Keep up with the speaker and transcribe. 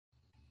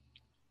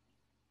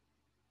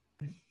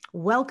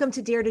Welcome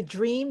to Dare to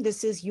Dream.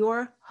 This is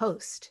your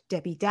host,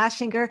 Debbie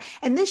Dashinger,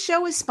 and this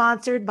show is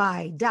sponsored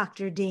by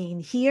Dr. Dane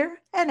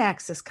here and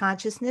Access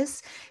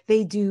Consciousness.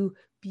 They do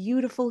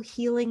beautiful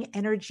healing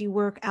energy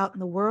work out in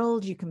the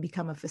world. You can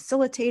become a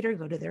facilitator,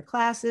 go to their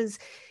classes,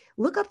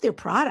 look up their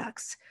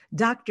products.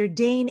 Dr.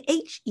 Dane,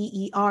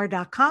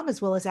 HEER.com, as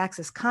well as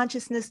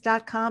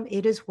accessconsciousness.com.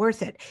 It is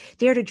worth it.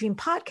 Dare to Dream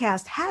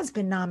podcast has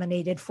been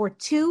nominated for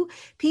 2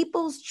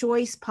 People's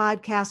Choice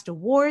Podcast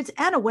Awards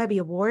and a Webby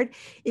Award.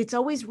 It's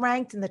always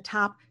ranked in the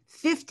top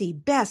 50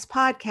 best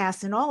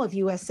podcasts in all of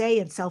USA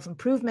in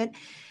self-improvement,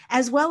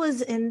 as well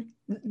as in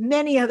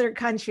many other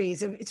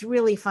countries. It's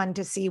really fun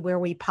to see where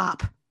we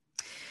pop.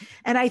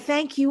 And I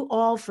thank you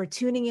all for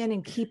tuning in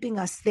and keeping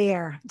us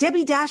there.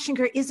 Debbie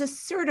Dashinger is a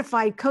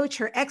certified coach.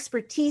 Her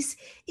expertise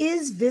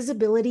is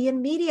visibility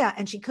in media,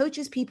 and she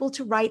coaches people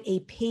to write a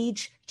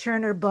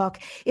page-turner book.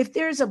 If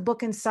there's a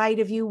book inside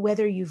of you,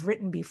 whether you've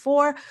written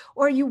before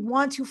or you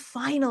want to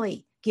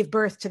finally give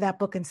birth to that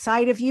book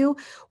inside of you,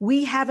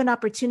 we have an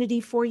opportunity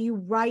for you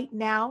right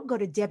now. Go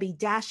to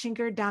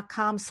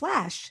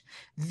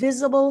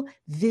debbiedashinger.com/visible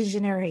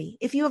visionary.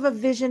 If you have a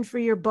vision for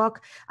your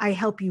book, I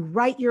help you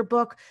write your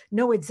book,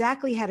 know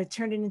exactly how to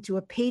turn it into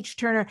a page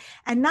turner,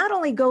 and not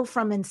only go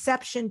from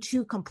inception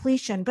to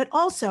completion, but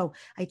also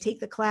I take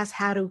the class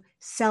how to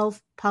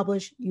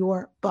self-publish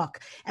your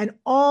book and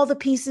all the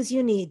pieces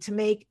you need to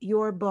make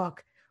your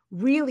book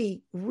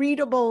really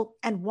readable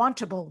and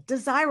wantable,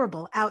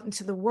 desirable out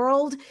into the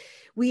world.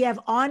 We have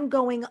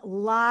ongoing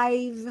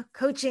live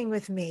coaching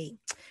with me.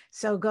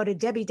 So go to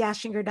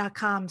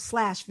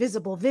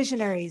debbiedashinger.com/visible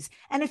visionaries.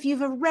 And if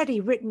you've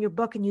already written your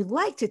book and you'd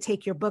like to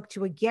take your book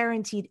to a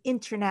guaranteed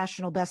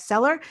international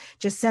bestseller,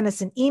 just send us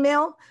an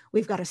email.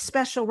 We've got a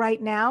special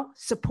right now,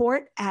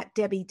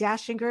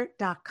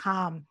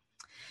 support@debbiedashinger.com.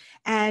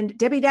 And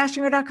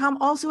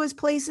debbiedashinger.com also has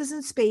places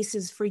and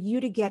spaces for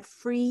you to get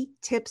free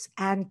tips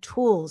and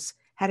tools,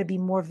 how to be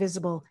more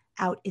visible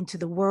out into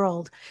the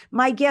world.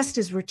 My guest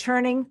is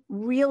returning,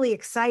 really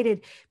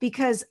excited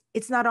because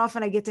it's not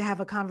often I get to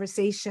have a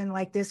conversation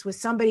like this with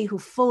somebody who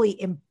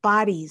fully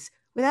embodies,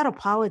 without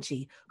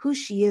apology, who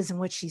she is and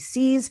what she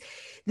sees.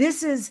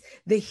 This is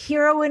the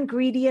hero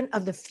ingredient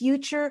of the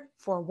future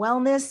for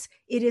wellness.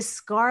 It is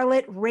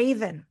Scarlett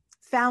Raven,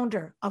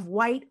 founder of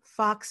White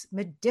Fox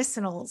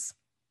Medicinals.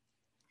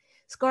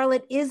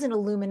 Scarlett is an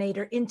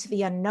illuminator into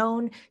the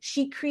unknown.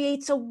 She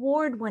creates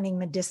award-winning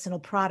medicinal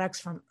products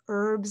from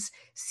herbs,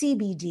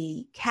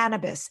 CBD,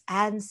 cannabis,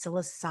 and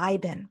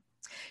psilocybin.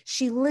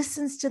 She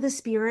listens to the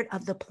spirit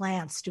of the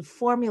plants to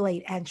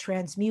formulate and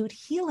transmute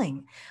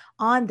healing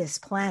on this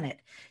planet.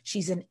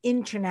 She's an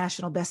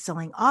international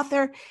best-selling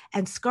author,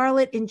 and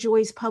Scarlett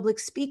enjoys public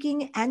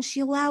speaking, and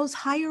she allows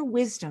higher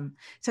wisdom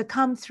to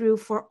come through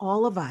for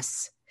all of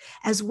us,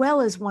 as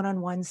well as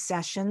one-on-one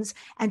sessions,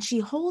 and she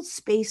holds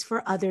space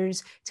for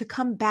others to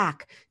come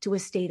back to a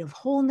state of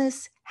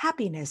wholeness,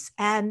 happiness,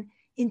 and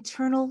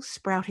internal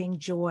sprouting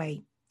joy.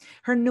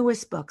 Her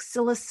newest book,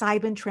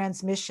 Psilocybin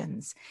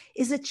Transmissions,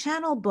 is a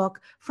channel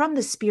book from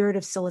the spirit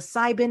of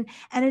psilocybin,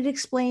 and it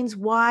explains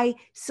why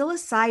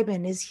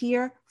psilocybin is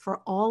here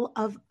for all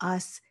of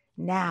us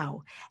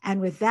now.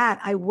 And with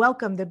that, I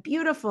welcome the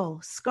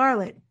beautiful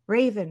Scarlett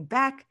Raven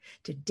back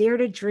to Dare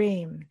to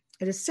Dream.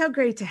 It is so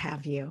great to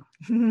have you.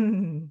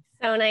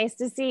 So nice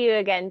to see you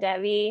again,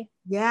 Debbie.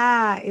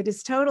 Yeah, it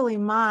is totally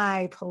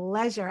my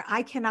pleasure.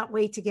 I cannot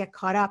wait to get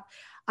caught up.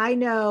 I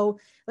know,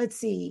 let's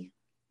see.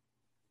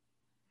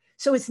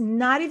 So it's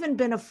not even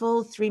been a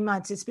full 3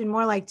 months. It's been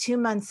more like 2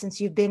 months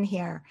since you've been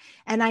here.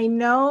 And I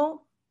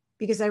know,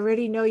 because I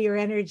already know your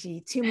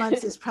energy, 2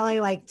 months is probably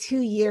like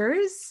 2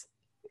 years.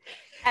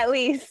 At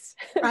least.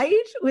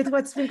 Right? With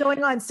what's been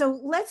going on. So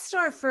let's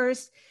start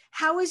first.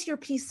 How is your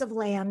piece of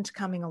land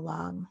coming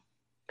along?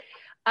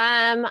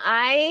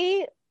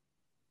 I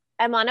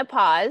am on a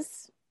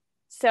pause.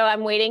 So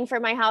I'm waiting for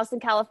my house in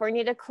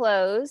California to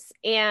close.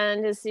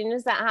 And as soon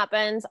as that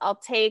happens, I'll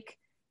take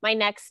my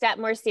next step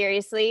more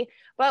seriously.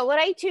 But what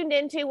I tuned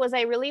into was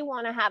I really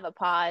want to have a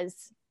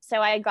pause.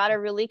 So I got a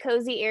really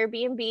cozy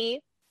Airbnb.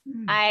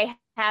 I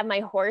have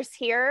my horse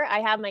here. I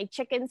have my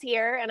chickens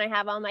here, and I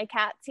have all my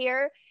cats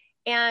here.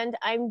 And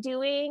I'm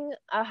doing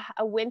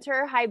a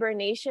winter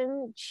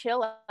hibernation,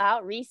 chill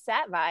out,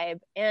 reset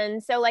vibe.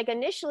 And so like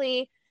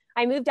initially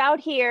I moved out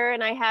here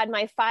and I had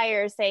my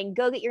fire saying,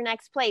 go get your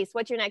next place.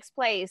 What's your next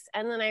place?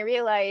 And then I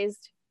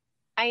realized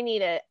I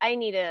need a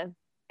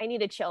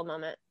chill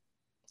moment.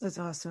 That's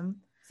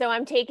awesome. So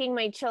I'm taking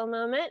my chill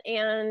moment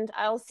and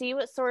I'll see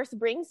what source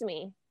brings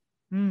me.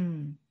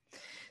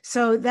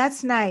 So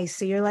that's nice.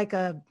 So you're like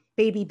a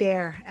baby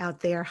bear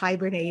out there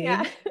hibernating.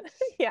 Yeah.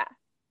 Yeah.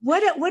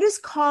 What is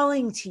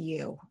calling to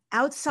you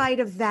outside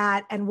of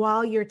that? And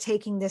while you're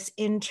taking this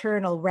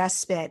internal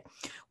respite,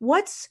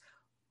 what's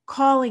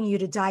calling you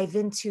to dive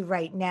into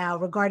right now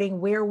regarding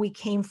where we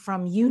came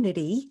from,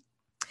 unity,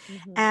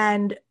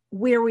 and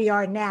where we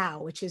are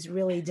now, which is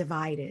really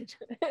divided?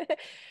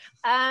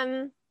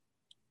 I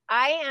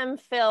am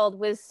filled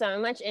with so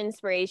much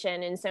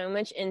inspiration and so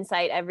much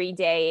insight every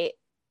day.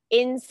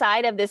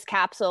 inside of this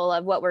capsule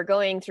of what we're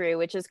going through,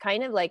 which is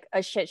kind of like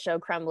a shit show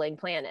crumbling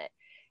planet.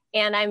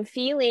 And I'm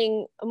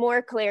feeling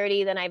more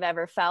clarity than I've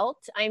ever felt.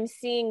 I'm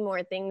seeing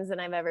more things than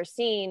I've ever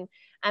seen.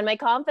 And my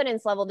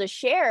confidence level to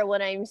share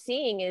what I'm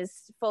seeing is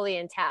fully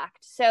intact.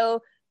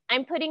 So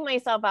I'm putting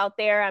myself out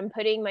there. I'm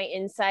putting my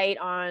insight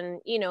on,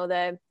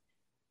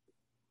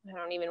 I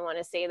don't even want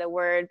to say the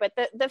word, but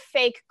the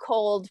fake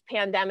cold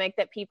pandemic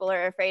that people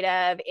are afraid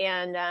of,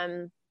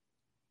 and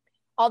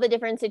all the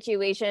different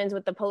situations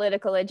with the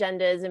political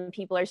agendas, and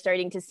people are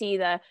starting to see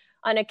the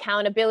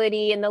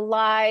unaccountability and the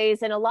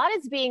lies, and a lot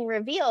is being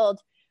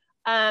revealed.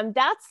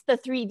 That's the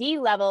 3D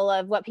level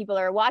of what people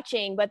are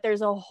watching, but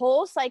there's a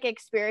whole psychic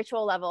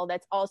spiritual level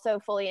that's also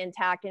fully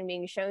intact and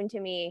being shown to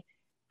me.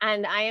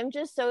 And I am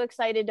just so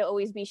excited to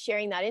always be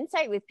sharing that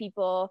insight with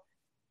people.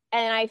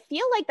 And I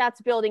feel like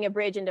that's building a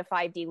bridge into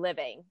 5D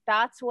living.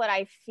 That's what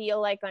I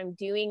feel like I'm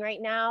doing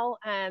right now.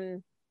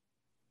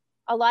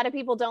 A lot of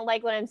people don't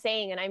like what I'm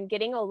saying, and I'm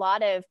getting a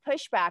lot of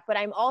pushback, but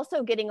I'm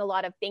also getting a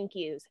lot of thank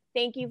yous.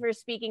 Thank you for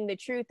speaking the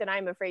truth that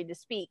I'm afraid to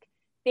speak.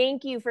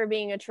 Thank you for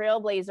being a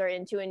trailblazer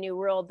into a new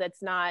world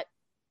that's not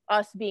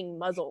us being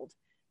muzzled.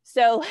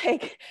 So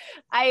like,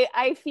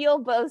 I feel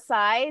both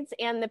sides,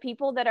 and the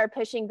people that are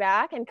pushing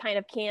back and kind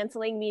of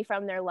canceling me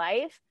from their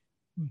life,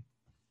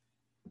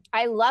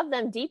 I love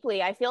them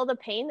deeply. I feel the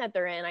pain that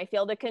they're in. I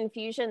feel the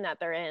confusion that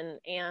they're in,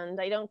 and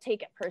I don't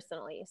take it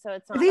personally. So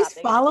it's not. Are these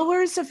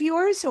followers of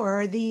yours,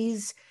 or are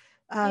these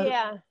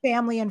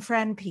family and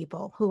friend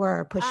people who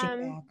are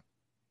pushing back?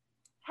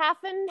 Half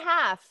and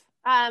half.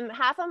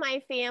 Half of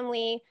my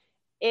family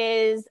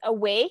is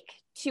awake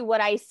to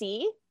what I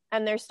see,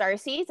 and they're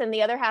starseeds, and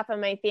the other half of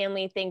my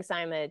family thinks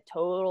I'm a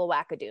total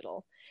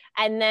wackadoodle.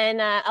 And then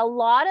a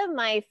lot of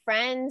my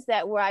friends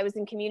that I was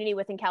in community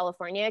with in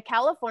California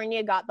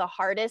got the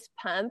hardest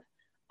pump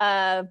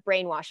of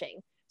brainwashing.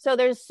 So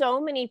there's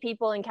so many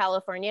people in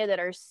California that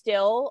are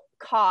still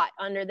caught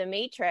under the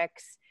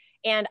matrix.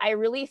 And I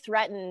really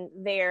threaten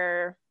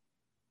their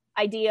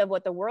idea of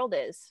what the world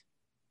is.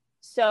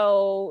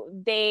 So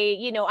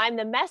they, I'm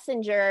the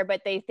messenger,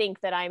 but they think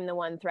that I'm the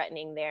one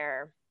threatening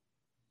their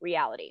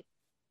reality.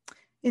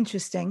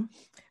 Interesting.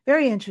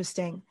 Very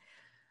interesting.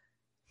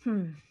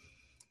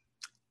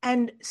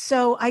 And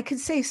so I could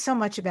say so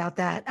much about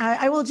that.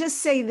 I will just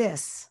say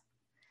this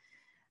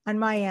on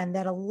my end,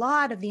 that a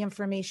lot of the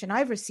information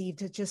I've received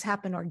has just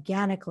happened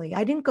organically.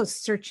 I didn't go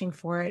searching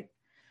for it.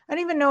 I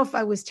don't even know if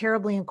I was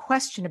terribly in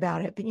question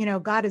about it,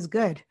 but God is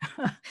good.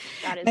 God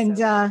is and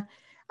so good.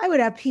 I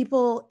would have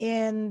people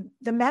in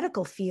the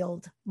medical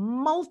field,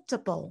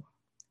 multiple,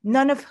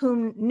 none of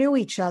whom knew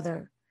each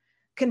other,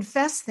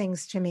 confess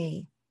things to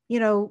me.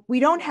 We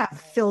don't have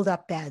filled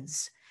up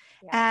beds.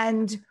 Yeah.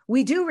 And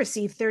we do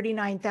receive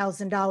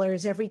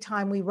 $39,000 every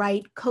time we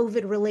write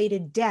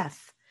COVID-related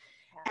death.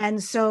 Yeah.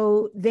 And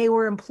so they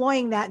were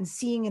employing that and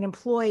seeing it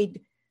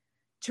employed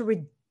to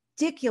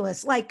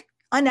ridiculous, like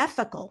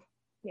unethical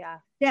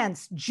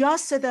extents,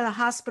 just so that a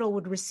hospital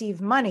would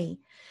receive money.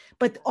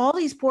 But all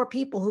these poor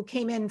people who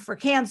came in for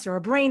cancer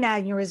or brain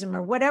aneurysm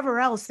or whatever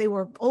else, they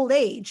were old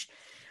age.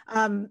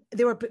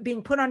 They were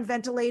being put on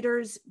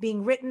ventilators,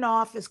 being written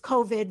off as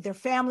COVID. Their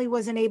family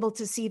wasn't able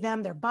to see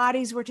them. Their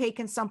bodies were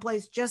taken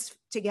someplace just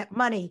to get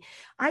money.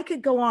 I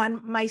could go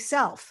on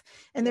myself.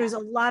 And there's a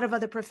lot of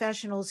other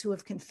professionals who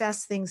have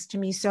confessed things to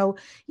me. So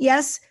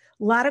yes,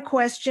 a lot of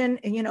question.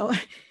 And,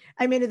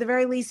 I mean, at the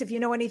very least, if you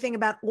know anything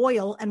about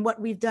oil and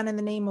what we've done in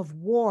the name of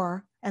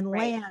war and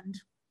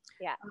land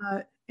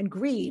and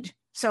greed.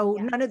 So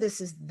none of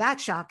this is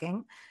that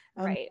shocking.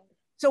 Right.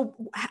 So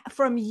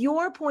from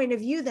your point of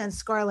view then,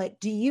 Scarlett,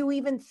 do you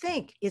even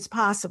think it's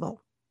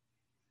possible,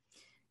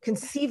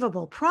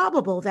 conceivable,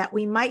 probable that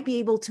we might be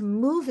able to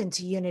move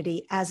into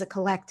unity as a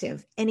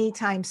collective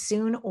anytime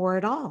soon or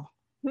at all?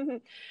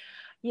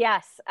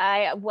 Yes,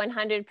 I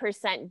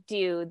 100%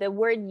 do. The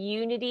word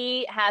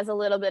unity has a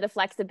little bit of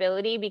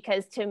flexibility,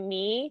 because to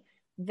me,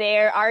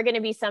 there are going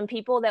to be some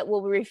people that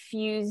will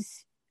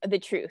refuse the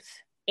truth.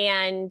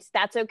 And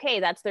that's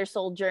okay. That's their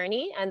soul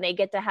journey, and they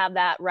get to have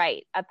that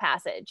rite of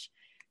passage.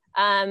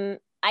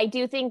 I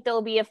do think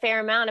there'll be a fair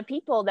amount of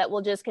people that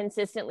will just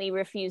consistently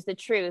refuse the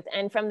truth.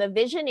 And from the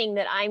visioning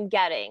that I'm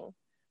getting,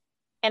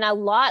 and a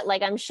lot,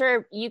 like I'm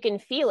sure you can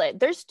feel it,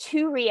 there's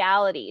two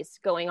realities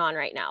going on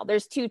right now.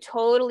 There's two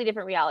totally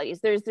different realities.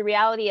 There's the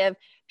reality of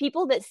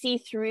people that see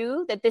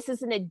through that this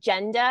is an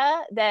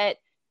agenda, that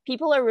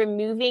people are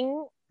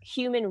removing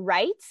human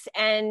rights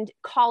and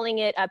calling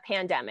it a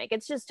pandemic.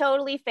 It's just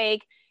totally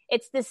fake.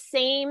 It's the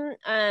same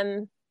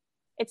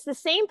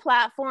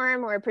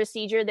platform or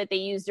procedure that they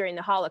used during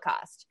the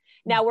Holocaust.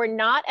 Now, we're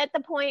not at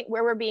the point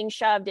where we're being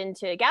shoved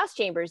into gas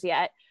chambers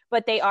yet,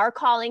 but they are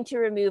calling to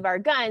remove our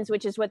guns,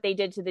 which is what they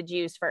did to the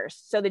Jews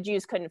first. So the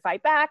Jews couldn't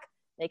fight back.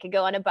 They could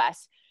go on a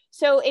bus.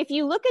 So if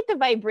you look at the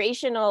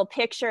vibrational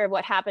picture of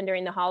what happened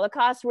during the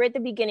Holocaust, we're at the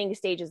beginning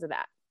stages of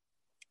that.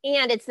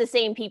 And it's the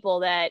same people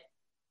that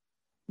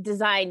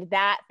designed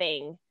that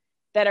thing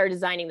that are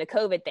designing the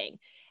COVID thing.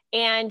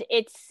 And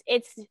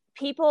it's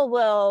people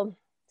will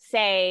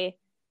say,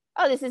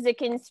 oh, this is a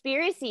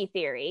conspiracy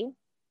theory.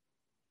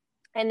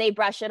 and they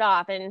brush it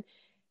off. And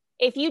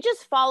if you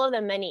just follow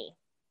the money,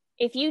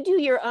 if you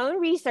do your own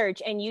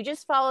research and you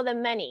just follow the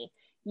money,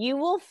 you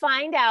will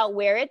find out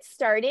where it's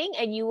starting,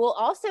 and you will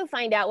also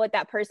find out what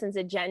that person's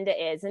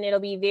agenda is. And it'll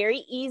be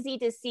very easy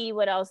to see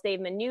what else they've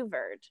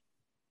maneuvered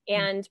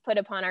and put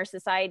upon our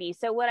society.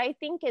 So what I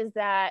think is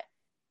that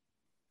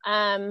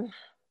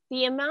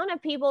the amount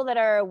of people that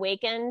are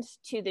awakened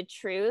to the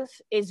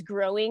truth is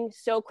growing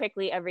so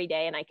quickly every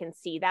day. And I can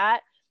see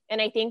that.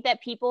 And I think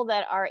that people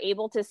that are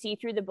able to see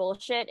through the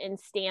bullshit and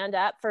stand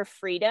up for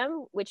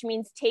freedom, which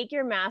means take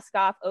your mask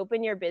off,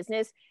 open your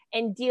business,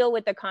 and deal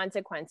with the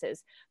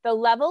consequences. The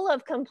level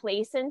of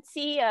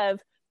complacency of,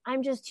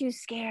 I'm just too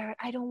scared,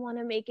 I don't want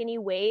to make any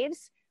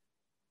waves.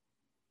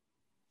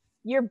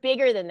 You're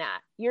bigger than that.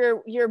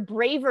 You're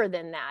braver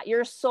than that.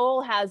 Your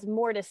soul has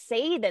more to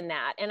say than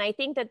that. And I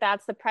think that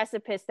that's the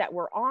precipice that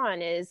we're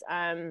on is,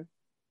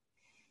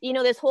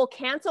 this whole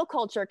cancel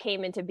culture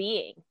came into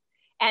being.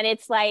 And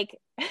it's like,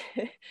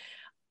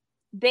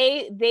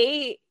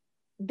 they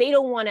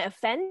don't want to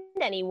offend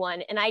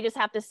anyone. And I just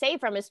have to say,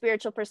 from a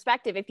spiritual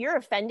perspective, if you're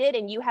offended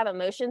and you have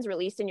emotions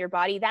released in your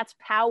body, that's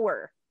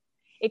power.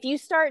 If you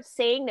start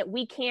saying that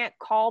we can't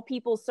call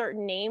people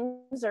certain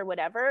names or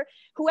whatever,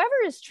 whoever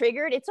is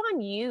triggered, it's on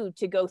you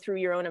to go through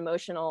your own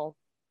emotional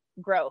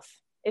growth.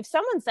 If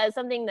someone says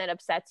something that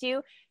upsets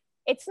you,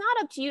 it's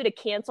not up to you to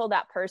cancel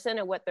that person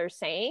and what they're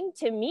saying.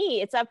 To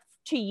me, it's up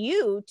to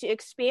you to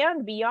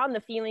expand beyond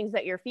the feelings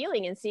that you're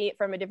feeling and see it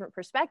from a different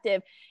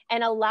perspective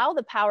and allow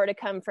the power to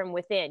come from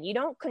within. You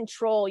don't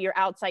control your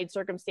outside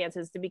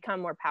circumstances to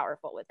become more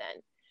powerful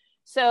within.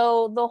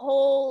 So the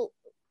whole,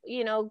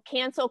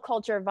 cancel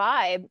culture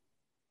vibe,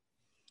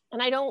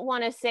 and I don't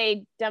want to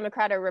say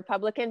Democrat or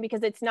Republican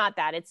because it's not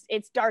that.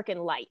 It's dark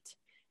and light.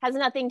 Has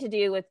nothing to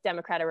do with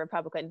Democrat or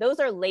Republican. Those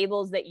are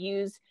labels that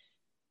use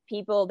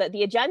people, that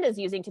the agenda is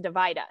using to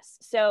divide us.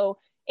 So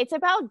it's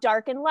about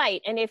dark and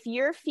light. And if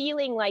you're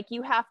feeling like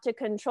you have to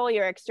control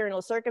your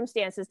external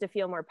circumstances to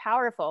feel more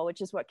powerful,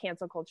 which is what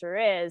cancel culture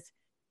is,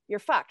 you're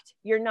fucked.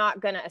 You're not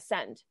going to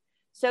ascend.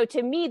 So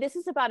to me, this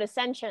is about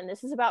ascension.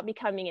 This is about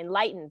becoming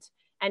enlightened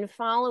and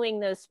following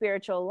those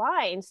spiritual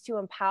lines to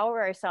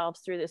empower ourselves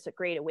through this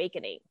great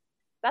awakening.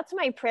 That's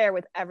my prayer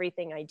with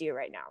everything I do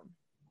right now.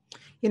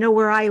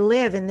 Where I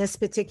live in this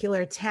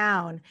particular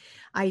town,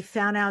 I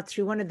found out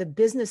through one of the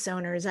business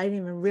owners, I didn't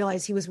even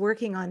realize he was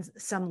working on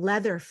some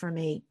leather for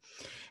me.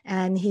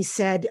 And he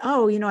said,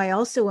 I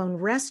also own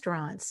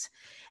restaurants,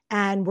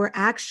 and we're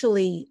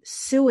actually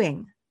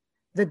suing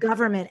the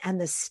government and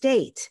the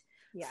state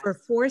for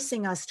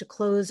forcing us to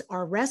close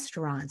our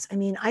restaurants. I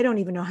mean, I don't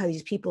even know how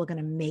these people are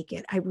going to make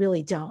it. I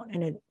really don't.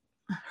 And it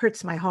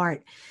hurts my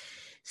heart.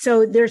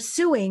 So they're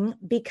suing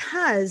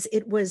because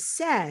it was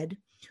said,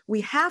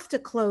 we have to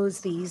close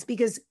these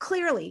because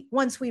clearly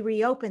once we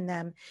reopen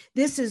them,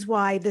 this is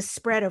why the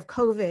spread of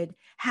COVID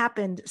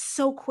happened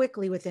so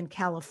quickly within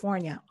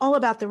California, all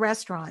about the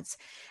restaurants.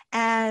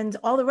 And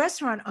all the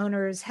restaurant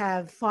owners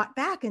have fought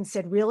back and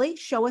said, really,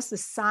 show us the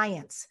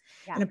science.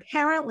 Yeah. And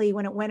apparently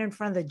when it went in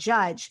front of the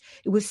judge,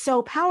 it was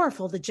so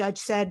powerful. The judge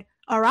said,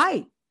 all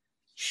right,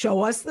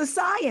 show us the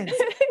science.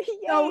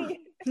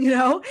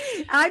 So,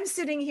 I'm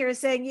sitting here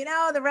saying,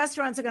 the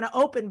restaurants are going to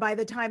open by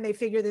the time they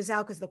figure this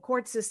out because the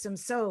court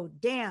system's so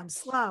damn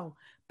slow.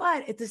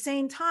 But at the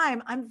same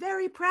time, I'm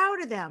very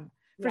proud of them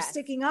for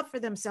sticking up for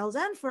themselves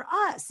and for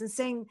us and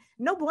saying,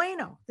 no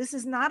bueno, this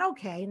is not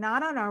okay,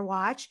 not on our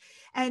watch.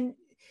 And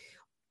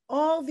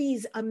all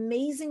these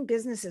amazing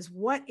businesses,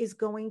 what is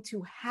going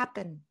to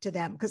happen to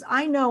them? Because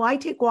I know I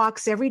take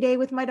walks every day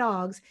with my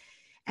dogs,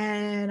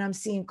 and I'm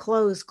seeing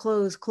close.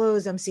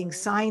 I'm seeing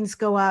signs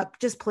go up.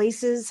 Just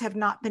places have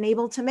not been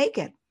able to make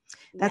it.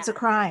 That's a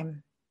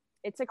crime.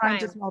 It's a crime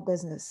to small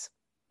business.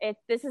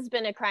 This has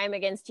been a crime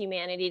against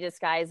humanity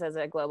disguised as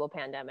a global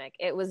pandemic.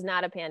 It was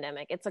not a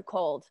pandemic. It's a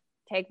cold.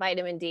 Take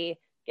vitamin D,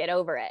 get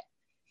over it.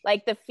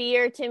 Like the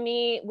fear, to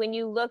me, when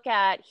you look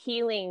at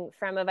healing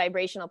from a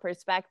vibrational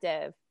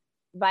perspective,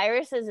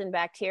 viruses and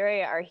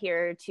bacteria are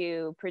here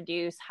to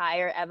produce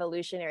higher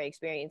evolutionary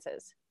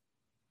experiences.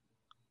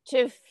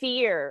 To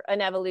fear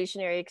an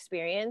evolutionary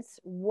experience,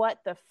 what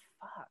the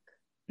fuck?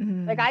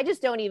 Like, I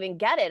just don't even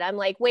get it. I'm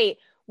like, wait,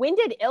 when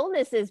did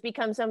illnesses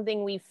become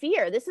something we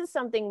fear? This is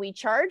something we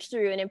charge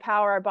through and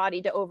empower our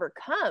body to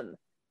overcome.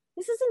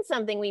 This isn't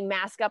something we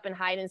mask up and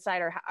hide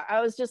inside our. I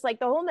was just like,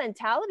 the whole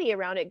mentality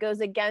around it goes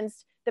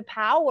against the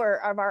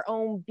power of our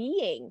own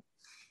being.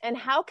 And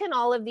how can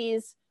all of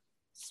these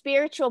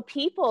spiritual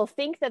people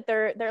think that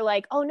they're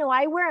like, oh no,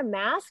 I wear a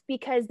mask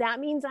because that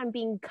means I'm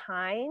being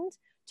kind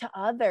to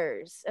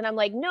others? And I'm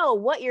like, no,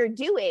 what you're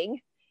doing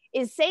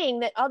is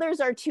saying that others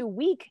are too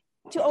weak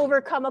to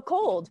overcome a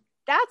cold.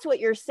 That's what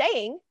you're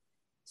saying.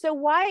 So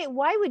why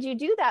would you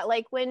do that?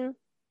 Like when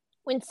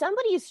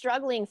somebody is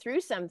struggling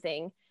through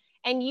something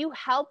and you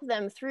help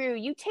them through,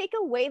 you take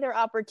away their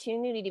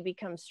opportunity to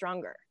become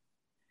stronger.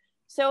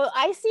 So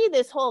I see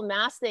this whole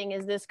mask thing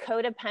as this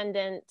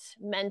codependent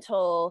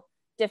mental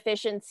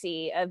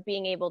deficiency of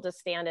being able to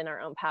stand in our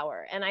own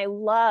power. And I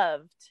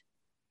loved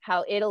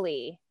how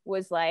Italy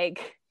was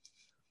like,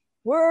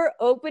 we're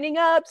opening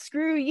up,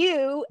 screw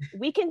you.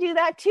 We can do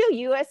that too.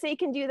 USA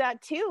can do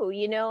that too,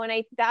 you know?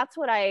 And that's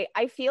what I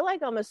feel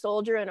like I'm a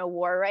soldier in a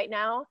war right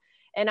now.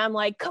 And I'm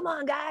like, come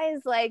on guys,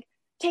 like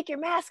take your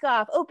mask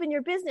off, open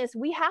your business.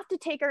 We have to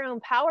take our own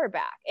power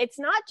back. It's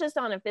not just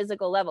on a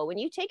physical level. When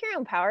you take your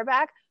own power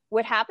back,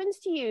 what happens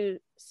to you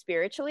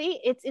spiritually,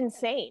 it's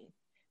insane.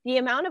 The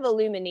amount of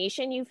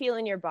illumination you feel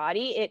in your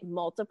body, it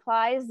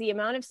multiplies. The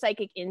amount of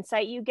psychic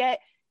insight you get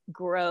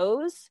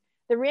grows.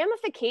 The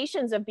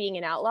ramifications of being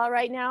an outlaw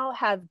right now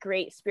have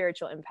great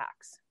spiritual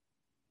impacts.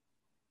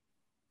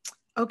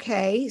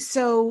 Okay,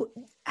 so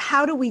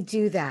how do we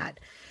do that?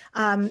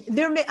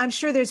 I'm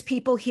sure there's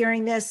people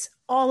hearing this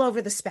all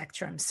over the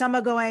spectrum. Some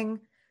are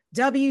going,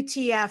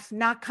 WTF,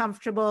 not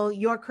comfortable,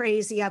 you're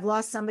crazy, I've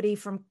lost somebody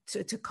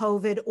to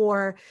COVID,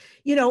 or,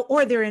 you know,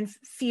 or they're in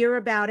fear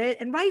about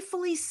it, and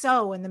rightfully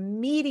so. And the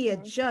media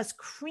just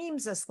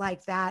creams us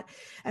like that,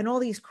 and all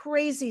these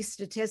crazy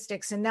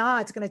statistics, and now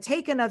it's going to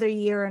take another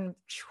year, and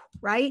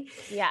right?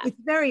 Yeah. It's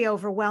very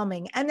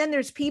overwhelming. And then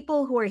there's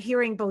people who are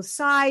hearing both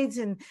sides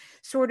and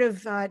sort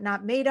of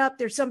not made up.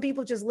 There's some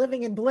people just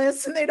living in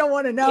bliss and they don't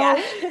want to know.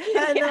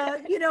 Yeah.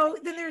 And, you know,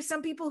 then there's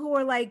some people who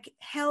are like,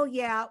 hell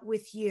yeah,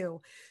 with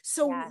you.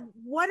 So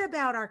what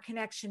about our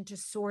connection to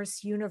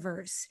Source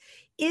Universe?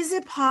 Is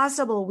it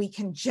possible we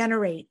can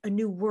generate a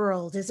new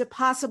world? Is it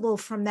possible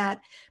from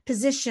that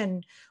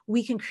position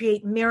we can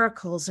create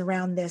miracles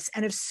around this?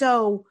 And if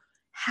so,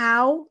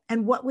 how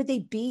and what would they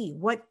be?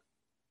 What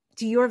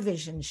do your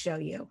vision show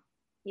you?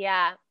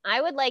 Yeah, I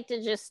would like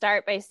to just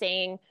start by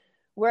saying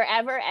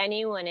wherever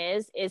anyone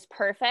is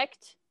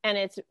perfect and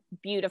it's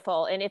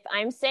beautiful. And if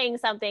I'm saying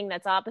something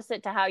that's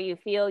opposite to how you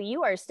feel,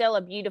 you are still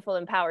a beautiful,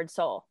 empowered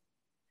soul.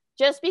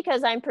 Just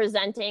because I'm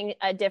presenting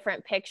a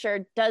different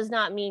picture does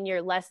not mean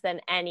you're less than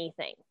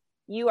anything.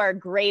 You are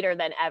greater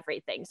than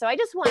everything. So I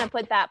just want to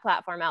put that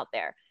platform out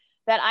there,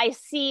 that I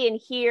see and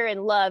hear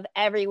and love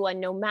everyone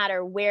no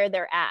matter where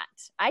they're at.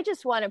 I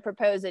just want to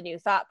propose a new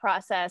thought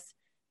process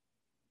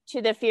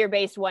to the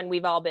fear-based one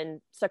we've all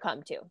been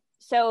succumbed to.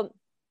 So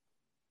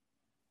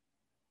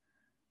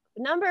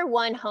number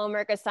one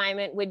homework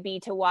assignment would be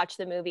to watch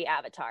the movie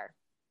Avatar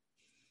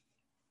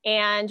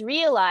and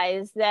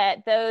realize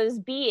that those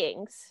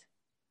beings,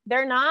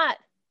 they're not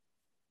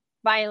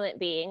violent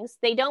beings.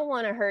 They don't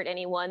want to hurt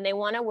anyone. They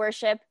want to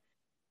worship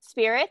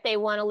spirit. They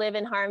want to live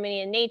in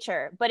harmony in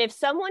nature. But if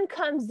someone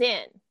comes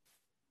in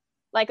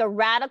like a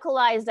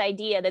radicalized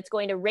idea that's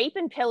going to rape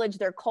and pillage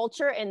their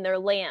culture and their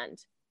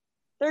land,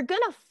 they're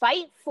going to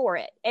fight for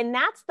it. And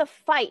that's the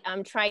fight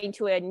I'm trying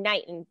to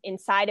ignite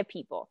inside of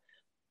people.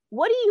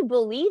 What do you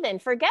believe in?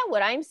 Forget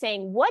what I'm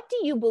saying. What do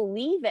you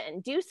believe in?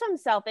 Do some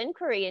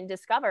self-inquiry and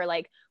discover,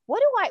 like,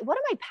 what am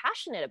I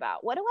passionate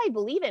about? What do I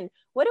believe in?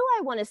 What do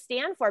I want to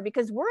stand for?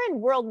 Because we're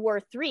in World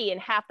War III and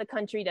half the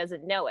country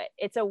doesn't know it.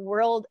 It's a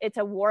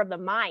war of the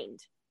mind.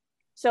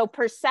 So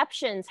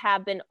perceptions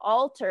have been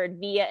altered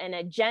via an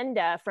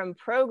agenda from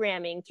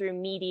programming through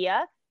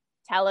media,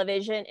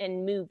 television,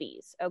 and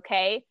movies,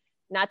 okay?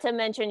 Not to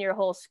mention your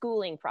whole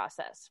schooling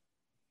process.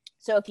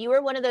 So if you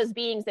were one of those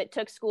beings that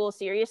took school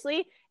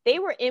seriously, they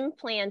were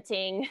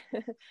implanting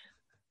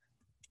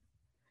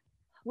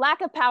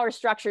lack of power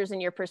structures in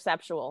your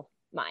perceptual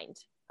mind.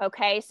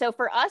 Okay. So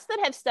for us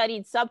that have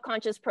studied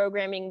subconscious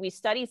programming, we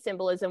study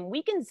symbolism,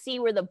 we can see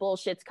where the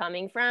bullshit's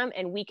coming from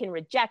and we can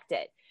reject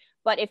it.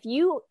 But if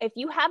you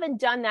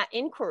haven't done that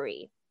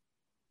inquiry,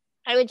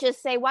 I would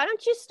just say, why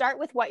don't you start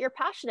with what you're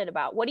passionate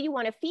about? What do you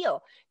want to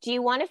feel? Do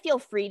you want to feel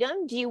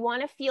freedom? Do you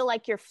want to feel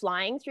like you're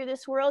flying through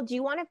this world? Do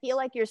you want to feel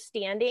like you're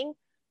standing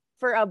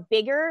for a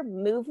bigger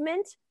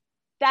movement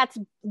that's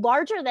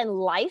larger than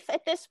life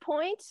at this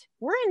point?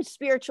 We're in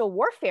spiritual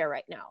warfare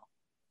right now.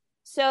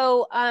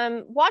 So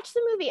watch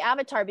the movie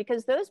Avatar,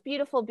 because those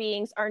beautiful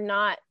beings are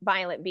not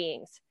violent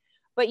beings.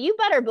 But you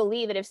better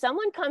believe it. If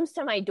someone comes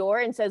to my door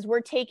and says,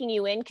 we're taking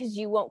you in because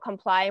you won't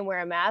comply and wear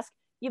a mask,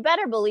 you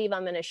better believe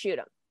I'm going to shoot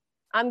them.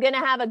 I'm going to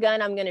have a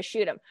gun. I'm going to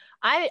shoot him.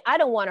 I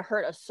don't want to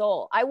hurt a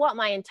soul. I want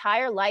my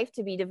entire life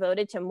to be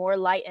devoted to more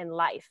light and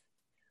life.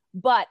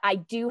 But I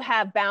do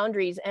have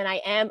boundaries and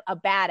I am a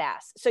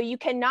badass. So you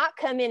cannot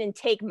come in and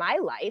take my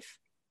life.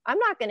 I'm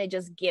not going to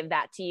just give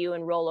that to you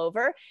and roll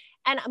over.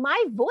 And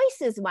my voice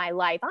is my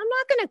life. I'm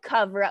not going to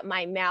cover up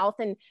my mouth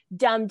and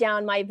dumb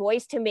down my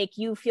voice to make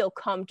you feel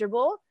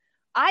comfortable.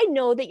 I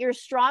know that you're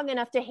strong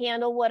enough to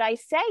handle what I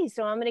say.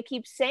 So I'm going to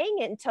keep saying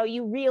it until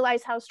you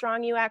realize how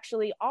strong you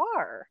actually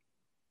are.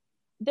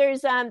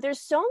 There's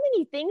so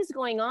many things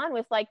going on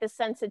with like the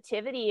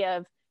sensitivity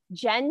of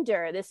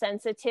gender, the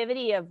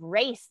sensitivity of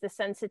race, the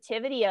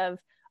sensitivity of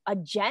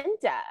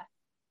agenda.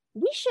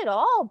 We should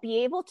all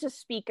be able to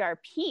speak our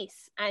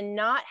piece and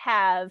not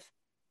have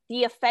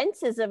the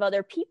offenses of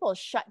other people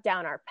shut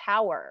down our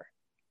power.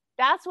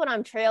 That's what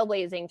I'm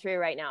trailblazing through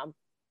right now.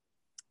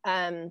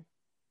 And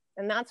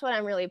that's what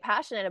I'm really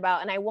passionate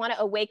about. And I want to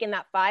awaken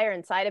that fire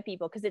inside of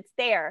people because it's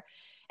there.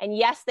 And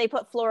yes, they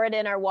put fluoride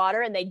in our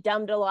water and they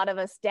dumbed a lot of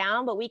us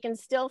down, but we can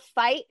still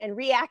fight and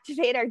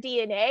reactivate our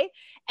DNA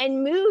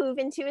and move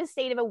into a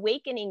state of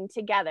awakening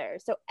together.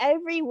 So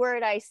every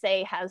word I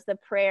say has the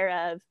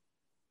prayer of,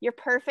 you're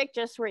perfect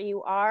just where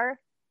you are.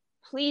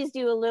 Please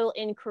do a little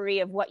inquiry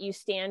of what you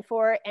stand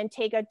for and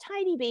take a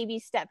tiny baby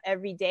step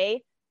every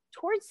day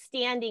towards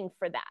standing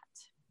for that.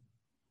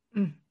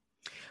 Mm.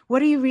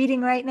 What are you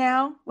reading right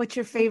now? What's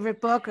your favorite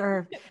book,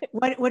 or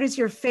what is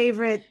your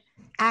favorite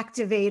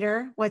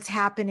activator? What's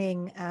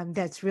happening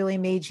that's really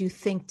made you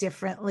think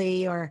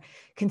differently or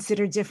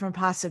consider different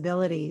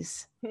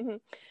possibilities? The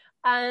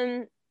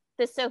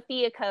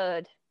Sophia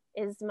Code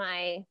is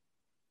my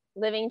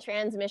living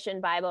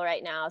transmission Bible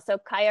right now. So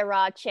Kaya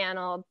Ra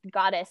channeled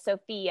goddess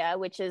Sophia,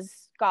 which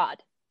is God,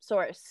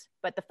 source,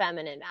 but the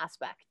feminine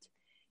aspect.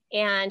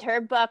 And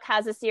her book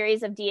has a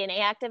series of DNA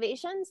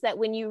activations that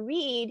when you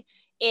read,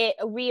 it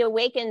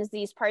reawakens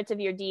these parts of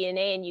your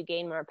DNA and you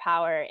gain more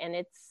power. And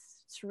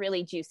it's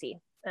really juicy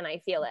and I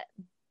feel it.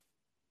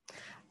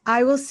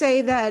 I will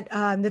say that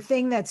the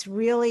thing that's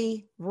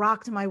really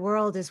rocked my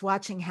world is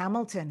watching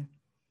Hamilton.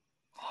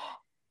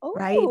 Oh.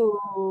 Right?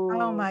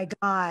 Oh my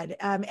God.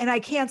 And I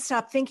can't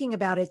stop thinking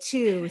about it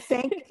too.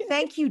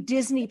 Thank you,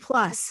 Disney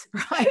Plus,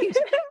 right?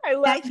 I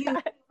love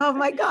that. Oh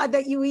my God,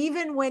 that you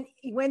even went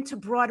to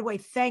Broadway.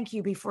 Thank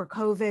you, before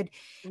COVID.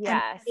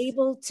 Yes. And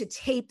able to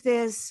tape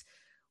this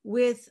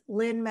with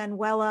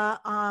Lin-Manuel.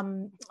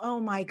 Oh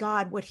my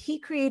God, what he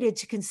created,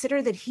 to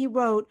consider that he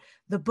wrote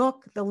the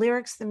book, the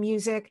lyrics, the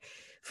music,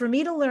 for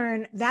me to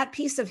learn that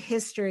piece of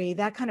history,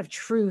 that kind of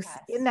truth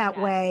in that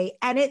way.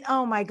 And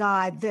oh my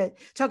God,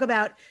 talk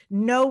about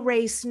no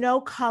race, no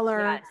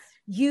color,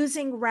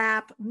 using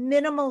rap,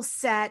 minimal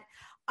set.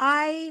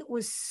 I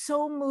was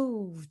so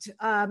moved.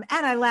 And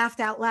I laughed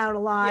out loud a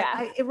lot.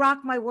 It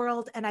rocked my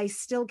world and I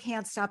still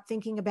can't stop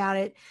thinking about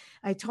it.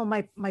 I told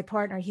my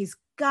partner, he's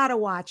got to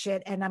watch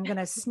it, and I'm going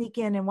to sneak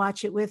in and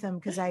watch it with him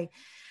because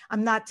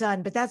I'm not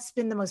done, but that's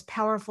been the most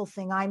powerful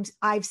thing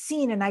I've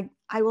seen. And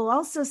I will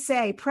also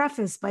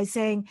preface by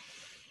saying,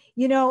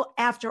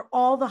 after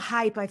all the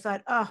hype, I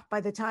thought,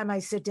 by the time I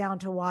sit down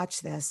to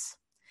watch this,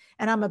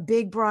 and I'm a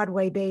big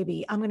Broadway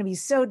baby, I'm going to be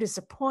so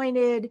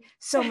disappointed.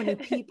 So many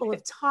people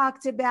have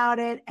talked about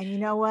it. And you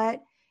know what?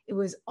 It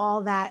was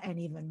all that and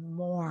even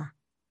more.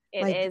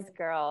 It is,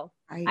 girl.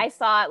 Right? I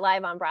saw it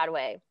live on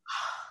Broadway.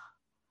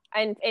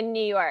 And in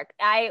New York,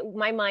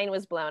 my mind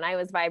was blown. I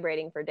was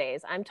vibrating for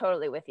days. I'm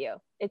totally with you.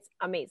 It's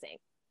amazing.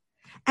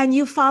 And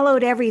you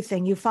followed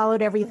everything.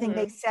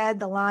 They said,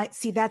 the line.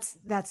 See, that's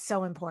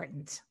so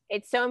important.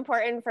 It's so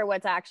important for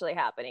what's actually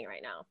happening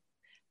right now.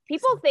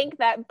 People think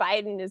that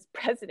Biden is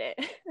president.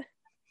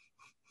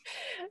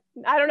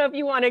 I don't know if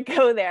you want to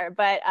go there,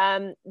 but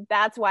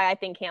that's why I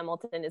think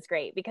Hamilton is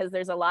great, because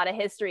there's a lot of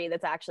history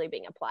that's actually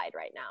being applied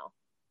right now.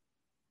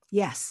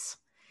 Yes.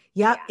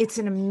 Yep. Yeah. It's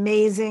an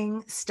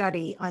amazing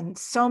study on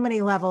so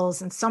many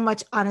levels, and so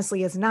much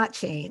honestly has not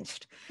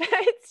changed.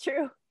 It's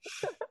true.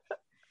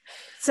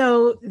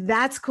 So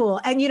that's cool.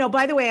 And,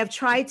 by the way, I've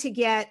tried to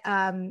get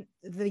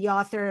the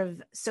author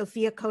of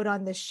Sophia Code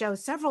on this show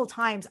several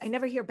times. I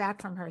never hear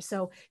back from her.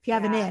 So if you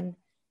have an in,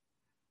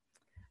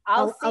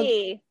 I'll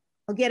see.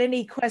 I'll get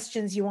any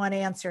questions you want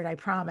answered. I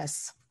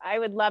promise. I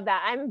would love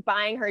that. I'm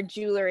buying her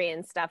jewelry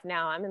and stuff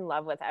now. I'm in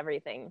love with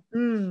everything.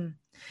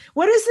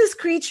 What is this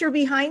creature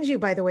behind you,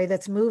 by the way,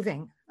 that's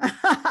moving?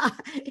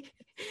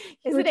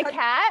 Is it a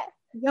cat?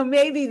 No,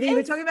 maybe. They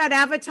were talking about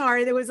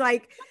Avatar. There was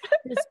like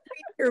this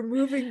creature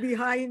moving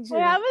behind you. I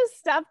have a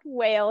stuffed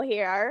whale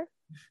here.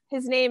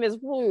 His name is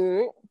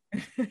Woo.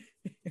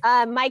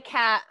 My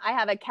cat, I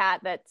have a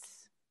cat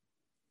that's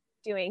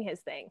doing his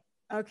thing.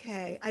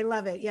 Okay. I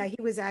love it. Yeah, he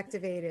was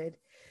activated.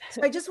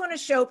 So I just want to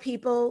show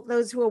people,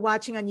 those who are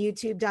watching on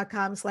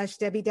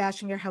youtube.com/Debbie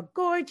Dachinger, how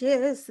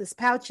gorgeous this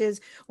pouch is.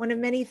 One of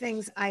many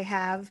things I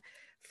have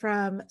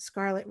from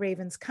Scarlet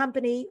Raven's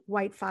company,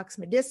 White Fox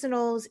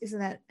Medicinals. Isn't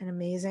that an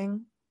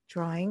amazing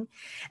drawing?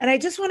 And I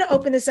just want to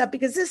open this up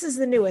because this is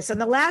the newest. On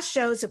the last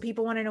show, so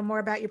people want to know more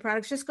about your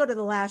products, just go to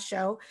the last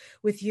show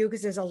with you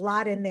because there's a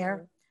lot in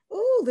there.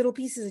 Ooh, little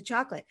pieces of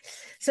chocolate.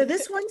 So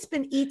this one's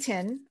been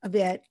eaten a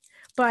bit,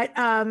 but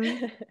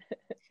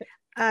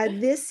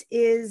this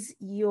is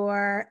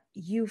your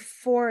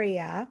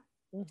Euphoria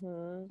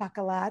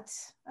chocolate.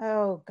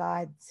 Oh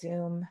God,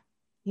 Zoom.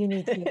 You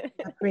need to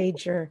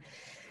upgrade your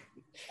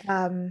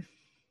the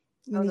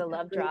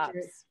love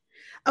drops.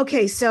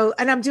 Okay, so,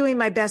 and I'm doing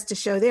my best to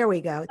show. There we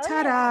go.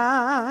 Ta-da!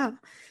 Yeah.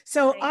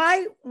 So nice.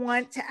 I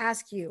want to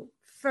ask you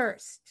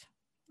first,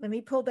 let me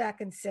pull back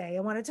and say,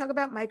 I want to talk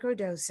about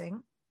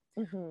microdosing.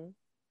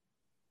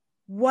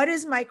 What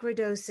is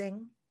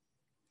microdosing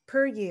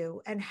per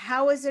you, and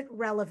how is it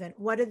relevant?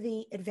 What are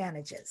the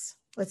advantages?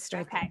 Let's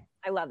start. Okay,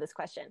 I love this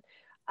question.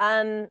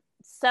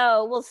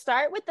 So we'll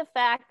start with the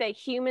fact that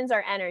humans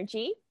are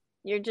energy.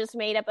 You're just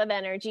made up of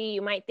energy.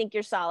 You might think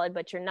you're solid,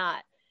 but you're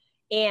not.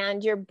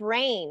 And your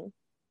brain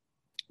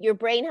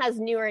has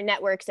neural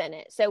networks in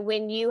it. So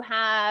when you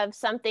have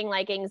something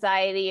like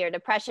anxiety or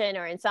depression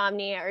or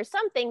insomnia or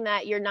something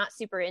that you're not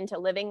super into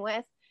living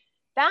with,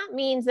 That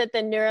means that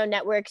the neural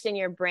networks in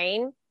your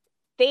brain,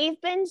 they've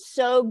been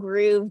so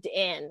grooved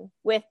in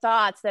with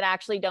thoughts that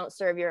actually don't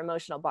serve your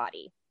emotional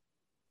body.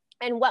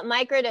 And what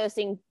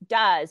microdosing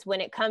does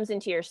when it comes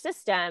into your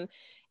system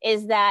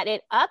is that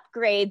it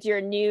upgrades your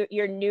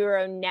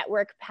neural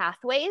network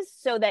pathways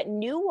so that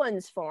new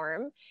ones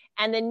form,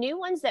 and the new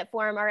ones that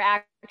form are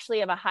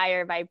actually of a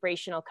higher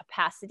vibrational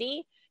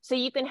capacity, so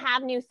you can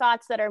have new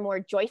thoughts that are more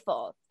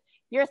joyful.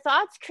 Your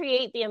thoughts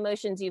create the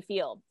emotions you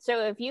feel.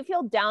 So if you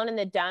feel down in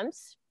the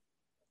dumps,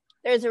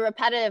 there's a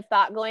repetitive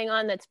thought going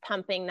on that's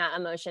pumping that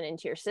emotion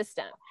into your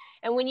system.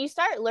 And when you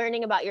start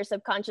learning about your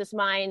subconscious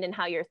mind and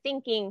how you're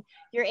thinking,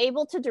 you're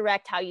able to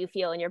direct how you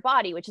feel in your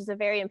body, which is a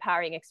very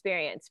empowering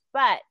experience.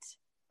 But,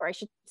 or I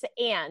should say,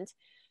 and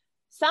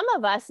some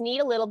of us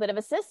need a little bit of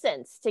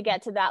assistance to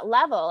get to that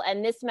level.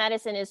 And this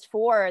medicine is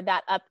for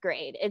that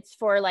upgrade. It's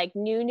for like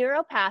new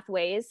neural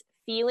pathways,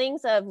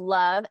 feelings of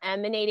love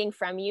emanating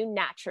from you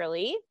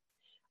naturally.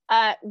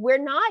 We're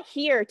not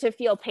here to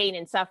feel pain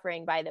and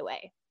suffering, by the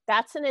way.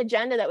 That's an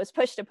agenda that was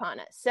pushed upon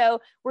us. So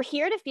we're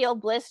here to feel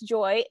bliss,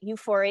 joy,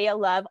 euphoria,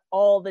 love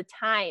all the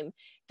time.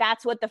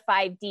 That's what the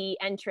 5D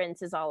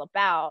entrance is all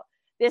about.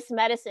 This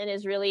medicine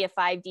is really a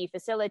 5D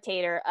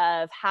facilitator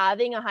of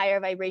having a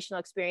higher vibrational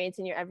experience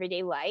in your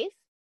everyday life.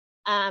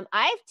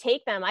 I've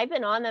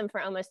been on them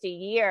for almost a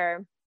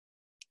year.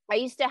 I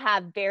used to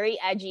have very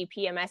edgy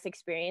PMS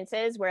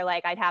experiences where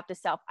like I'd have to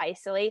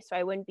self-isolate so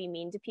I wouldn't be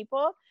mean to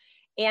people.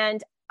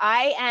 And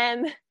I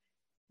am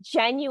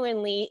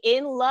genuinely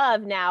in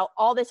love now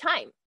all the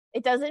time.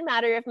 It doesn't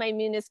matter if my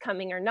moon is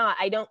coming or not.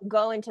 I don't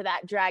go into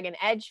that dragon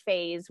edge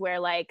phase where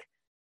like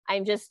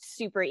I'm just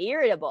super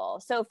irritable.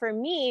 So for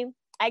me,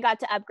 I got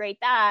to upgrade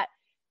that.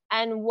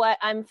 And what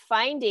I'm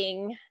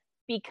finding,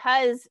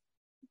 because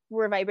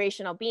we're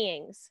vibrational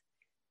beings,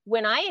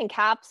 when I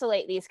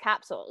encapsulate these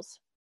capsules,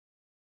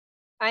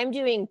 I'm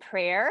doing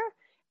prayer,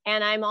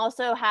 and I'm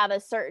also have a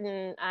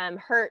certain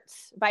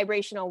hertz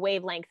vibrational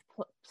wavelength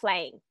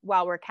playing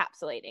while we're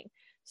capsulating.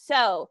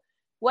 So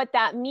what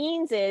that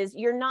means is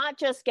you're not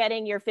just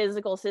getting your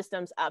physical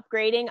systems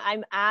upgrading.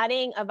 I'm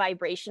adding a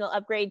vibrational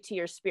upgrade to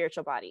your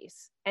spiritual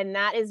bodies. And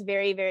that is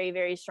very, very,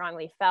 very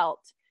strongly felt.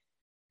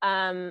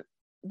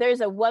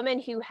 There's a woman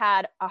who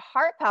had a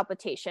heart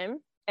palpitation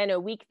and a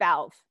weak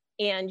valve.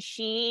 And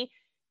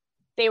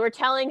they were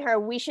telling her,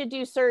 we should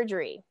do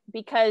surgery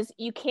because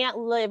you can't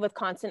live with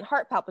constant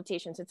heart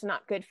palpitations. It's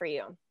not good for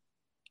you.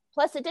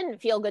 Plus, it didn't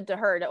feel good to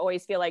her to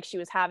always feel like she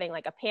was having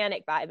like a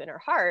panic vibe in her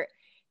heart.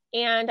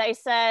 And I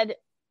said,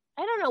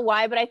 I don't know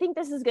why, but I think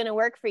this is going to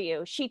work for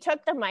you. She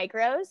took the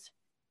micros.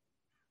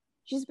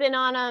 She's been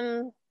on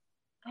them,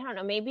 I don't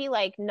know, maybe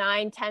like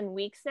 9-10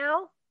 weeks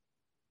now.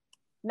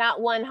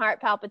 Not one heart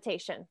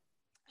palpitation.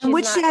 And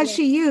which has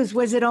she used?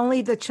 Was it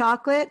only the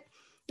chocolate?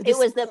 It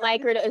was the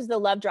micro, it was the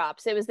love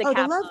drops. It was the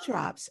capsule. The love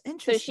drops.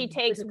 Interesting. So she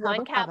takes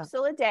one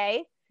capsule a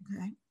day,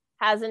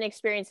 hasn't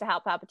experienced a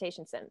heart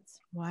palpitation since.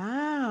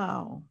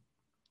 Wow.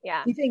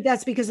 Yeah. You think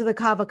that's because of the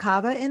kava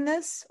kava in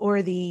this,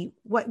 or the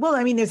what? Well,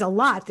 I mean, there's a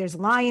lot. There's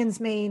lion's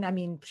mane. I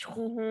mean,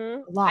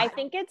 a lot. I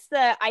think it's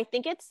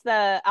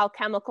the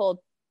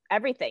alchemical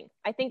everything.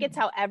 I think it's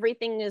how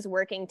everything is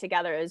working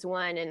together as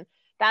one, and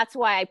that's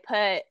why I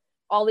put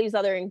all these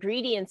other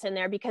ingredients in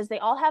there, because they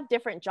all have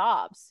different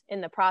jobs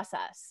in the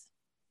process.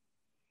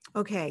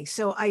 Okay,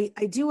 so I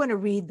do want to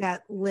read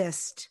that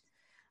list.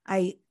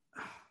 It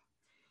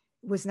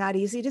was not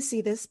easy to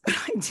see this, but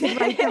I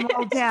did write them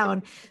all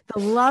down. The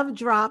love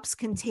drops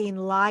contain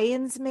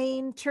lion's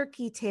mane,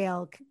 turkey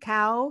tail,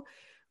 cacao,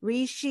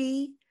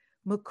 reishi,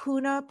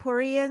 mucuna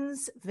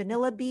pruriens,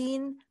 vanilla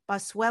bean,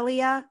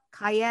 boswellia,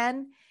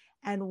 cayenne,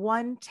 and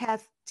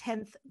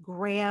 1/10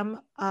 gram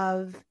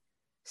of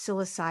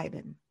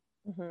psilocybin.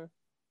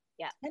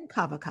 Yeah. And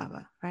kava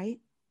kava, right?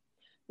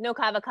 No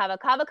kava kava.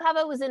 Kava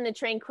kava was in the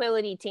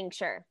tranquility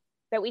tincture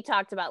that we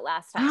talked about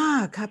last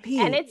time. Copy.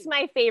 And it's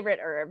my favorite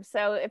herb,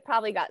 so it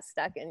probably got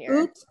stuck in your.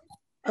 Oops,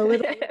 a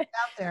little bit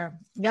out there.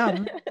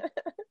 Yum.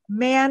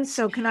 Man,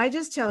 so can I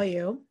just tell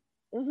you?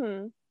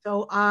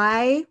 So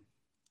I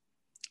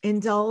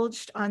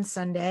indulged on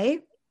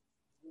Sunday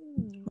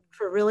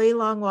for a really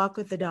long walk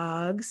with the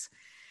dogs.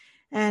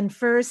 And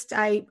first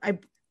I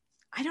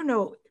don't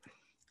know.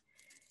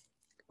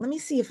 Let me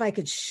see if I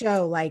could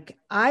show, like,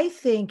 I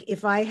think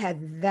if I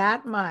had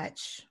that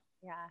much.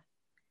 Yeah.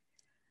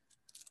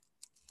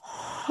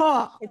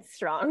 It's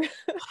strong.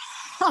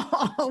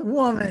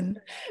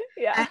 Woman.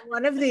 Yeah. And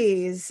one of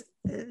these,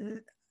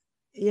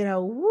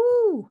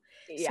 woo.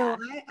 Yeah. So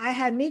I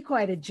had me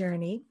quite a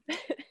journey.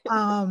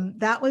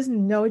 That was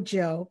no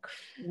joke,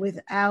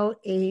 without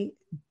a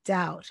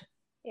doubt.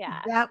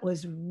 Yeah. That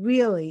was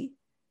really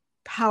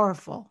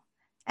powerful.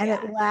 And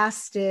it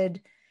lasted.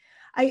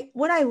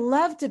 What I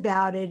loved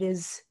about it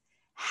is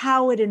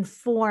how it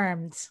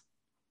informed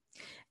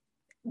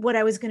what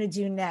I was going to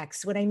do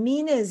next. What I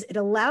mean is it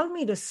allowed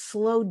me to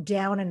slow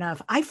down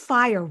enough. I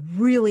fire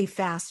really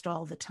fast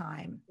all the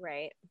time.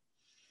 Right.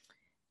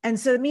 And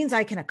so it means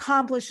I can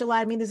accomplish a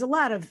lot. I mean, there's a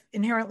lot of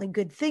inherently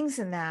good things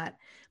in that,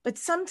 But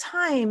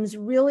sometimes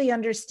really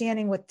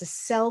understanding what the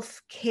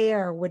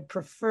self-care would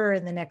prefer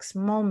in the next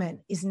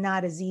moment is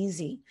not as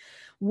easy.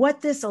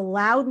 What this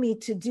allowed me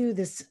to do,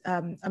 this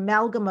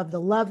amalgam of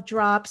the love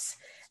drops,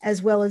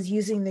 as well as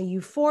using the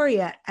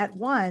euphoria at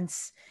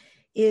once,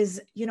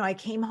 is, I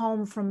came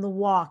home from the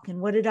walk and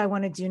what did I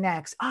want to do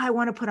next? Oh, I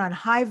want to put on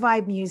high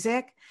vibe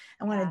music.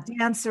 I want to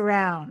dance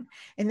around.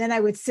 And then I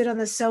would sit on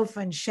the sofa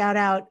and shout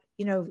out,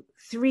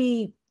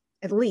 3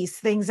 at least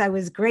things I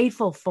was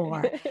grateful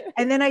for.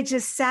 And then I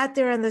just sat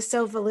there on the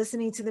sofa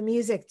listening to the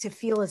music to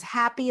feel as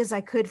happy as I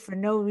could for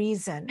no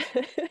reason.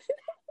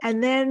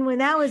 And then when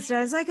that was done,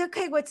 I was like,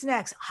 okay, what's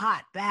next?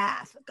 Hot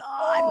bath.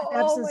 God,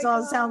 this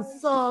all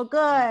sounds so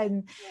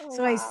good.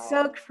 So I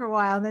soaked for a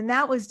while. And then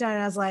that was done.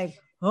 And I was like,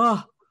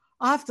 oh,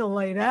 I have to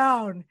lay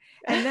down.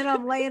 And then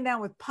I'm laying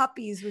down with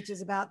puppies, which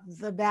is about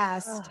the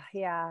best.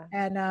 Yeah.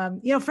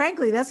 And,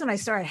 frankly, that's when I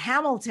started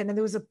Hamilton. And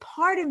there was a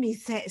part of me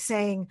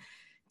saying,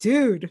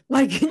 dude,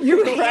 like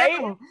you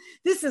right?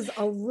 This is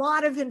a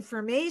lot of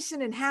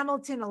information in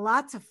Hamilton, a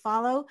lot to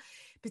follow.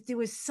 But there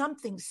was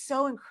something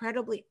so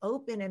incredibly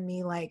open in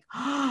me, like,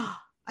 I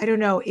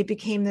don't know, it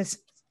became this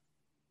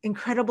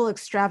incredible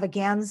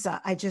extravaganza.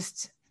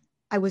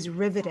 I was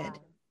riveted.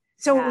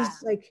 So it was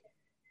like,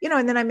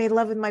 and then I made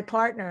love with my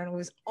partner and it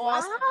was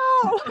awesome.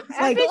 Wow.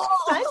 Every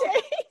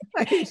Sunday.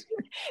 Right.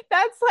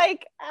 That's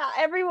like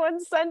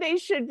everyone's Sunday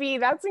should be.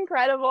 That's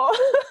incredible.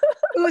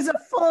 It was a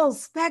full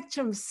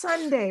spectrum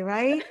Sunday,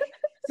 right?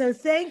 So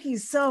thank you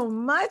so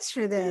much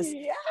for this.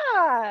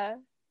 Yeah.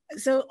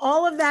 So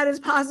all of that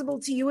is possible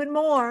to you and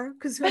more,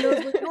 because who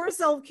knows what your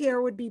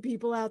self-care would be,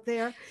 people out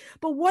there.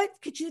 But what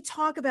could you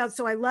talk about?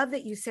 So I love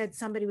that you said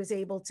somebody was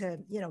able to,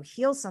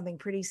 heal something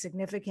pretty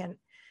significant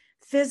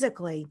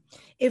physically.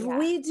 If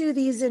we do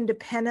these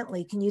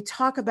independently, can you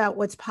talk about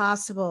what's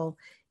possible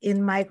in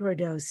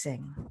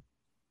microdosing?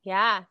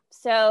 Yeah.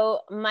 So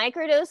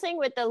microdosing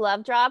with the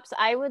love drops,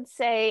 I would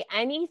say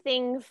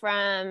anything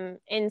from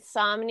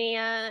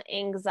insomnia,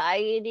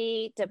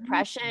 anxiety,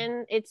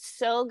 depression. It's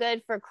so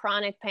good for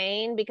chronic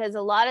pain, because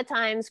a lot of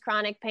times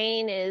chronic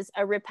pain is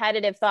a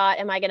repetitive thought,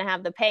 am I going to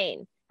have the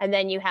pain? And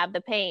then you have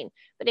the pain.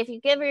 But if you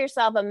give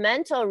yourself a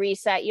mental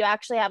reset, you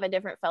actually have a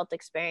different felt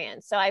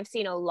experience. So I've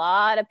seen a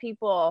lot of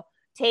people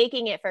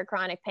taking it for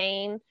chronic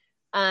pain.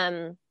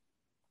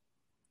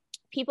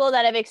 People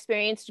that have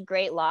experienced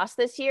great loss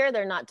this year,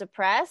 they're not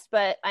depressed,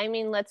 but I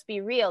mean, let's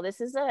be real. This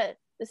is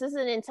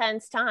an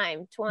intense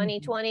time,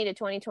 2020 to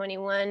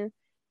 2021.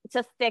 It's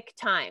a thick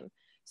time.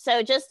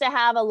 So just to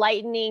have a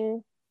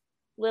lightening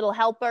little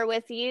helper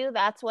with you,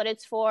 that's what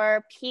it's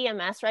for.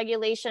 PMS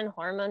regulation,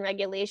 hormone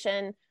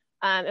regulation.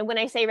 And when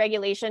I say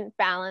regulation,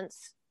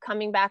 balance,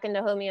 coming back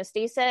into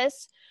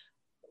homeostasis.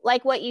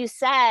 Like what you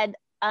said,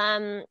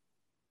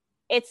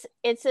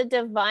 it's a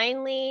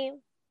divinely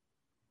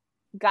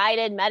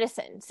guided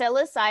medicine.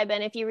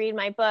 Psilocybin, if you read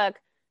my book,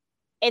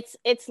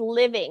 it's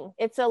living.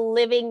 It's a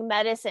living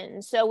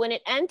medicine. So when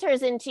it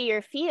enters into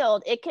your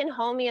field, it can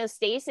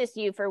homeostasis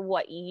you for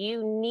what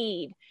you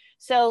need.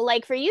 So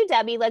like for you,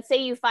 Debbie, let's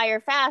say you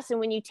fire fast, and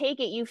when you take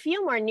it, you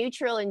feel more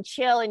neutral and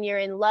chill and you're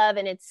in love,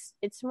 and it's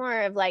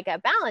more of like a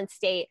balanced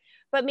state.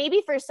 But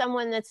maybe for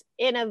someone that's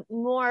in a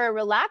more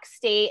relaxed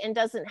state and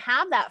doesn't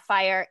have that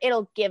fire,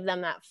 it'll give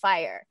them that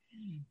fire.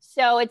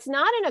 So it's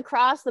not an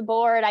across the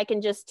board, I can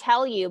just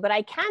tell you, but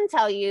I can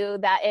tell you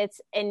that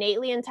it's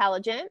innately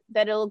intelligent,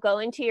 that it'll go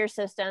into your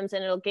systems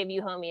and it'll give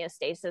you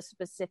homeostasis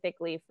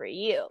specifically for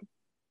you.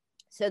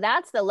 So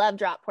that's the love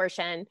drop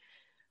portion.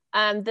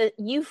 The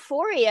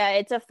euphoria,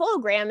 it's a full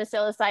gram of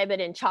psilocybin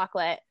in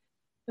chocolate.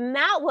 And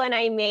that one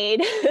I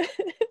made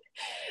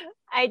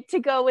to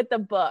go with the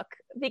book,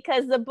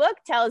 because the book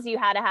tells you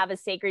how to have a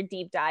sacred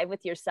deep dive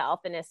with yourself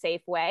in a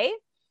safe way.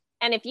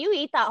 And if you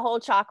eat that whole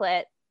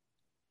chocolate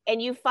and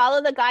you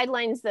follow the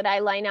guidelines that I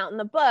line out in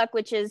the book,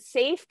 which is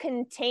safe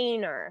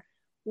container,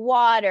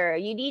 water,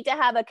 you need to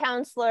have a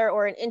counselor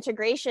or an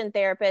integration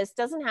therapist.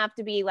 Doesn't have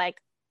to be like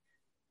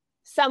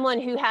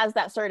someone who has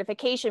that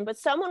certification, but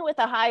someone with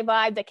a high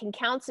vibe that can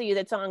counsel you,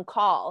 that's on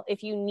call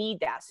if you need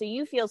that, so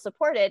you feel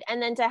supported.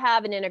 And then to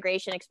have an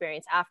integration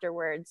experience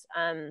afterwards,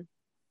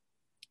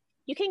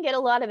 you can get a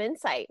lot of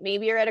insight.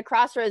 Maybe you're at a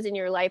crossroads in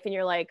your life and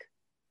you're like,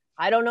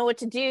 I don't know what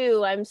to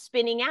do, I'm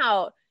spinning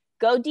out.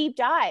 Go deep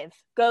dive,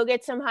 go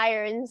get some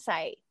higher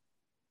insight.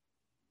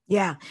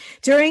 Yeah.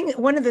 During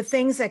one of the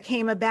things that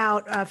came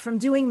about from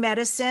doing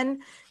medicine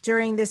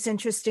during this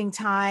interesting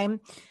time,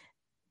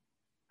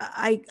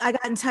 I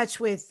got in touch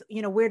with,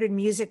 where did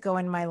music go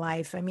in my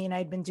life? I mean,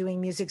 I'd been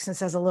doing music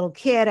since I was a little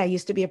kid. I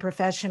used to be a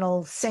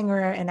professional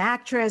singer and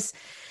actress.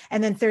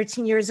 And then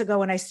 13 years ago,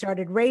 when I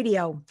started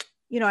radio,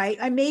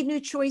 I made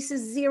new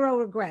choices, zero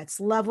regrets,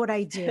 love what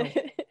I do.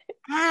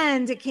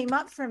 And it came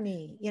up for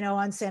me,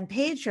 on San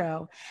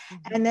Pedro.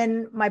 Mm-hmm. And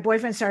then my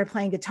boyfriend started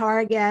playing guitar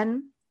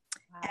again.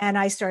 Wow. And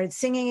I started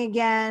singing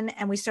again,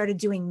 and we started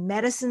doing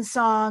medicine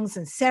songs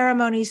and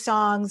ceremony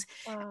songs.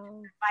 Wow.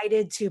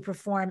 Invited to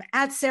perform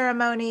at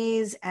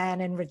ceremonies,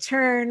 and in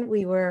return,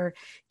 we were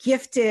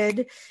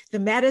gifted the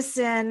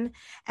medicine.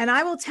 And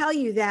I will tell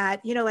you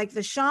that, you know, like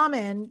the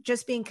shaman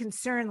just being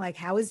concerned, like,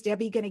 how is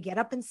Debbie going to get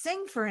up and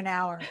sing for an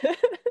hour?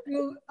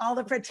 To all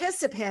the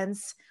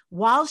participants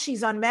while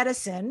she's on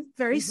medicine,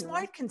 very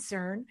smart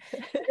concern.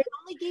 They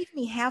only gave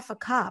me half a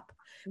cup.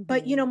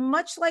 But, you know,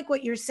 much like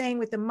what you're saying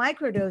with the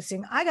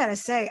microdosing, I got to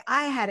say,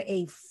 I had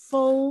a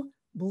full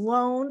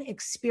blown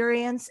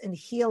experience in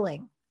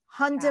healing,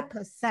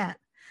 100%.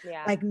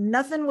 Yeah. Like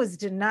nothing was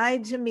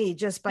denied to me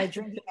just by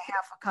drinking a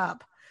half a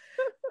cup.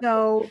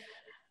 So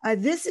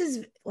this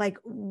is like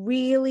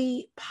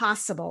really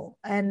possible.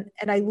 And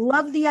I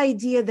love the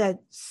idea that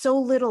so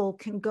little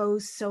can go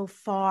so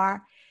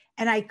far.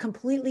 And I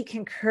completely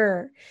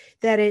concur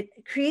that it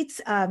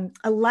creates a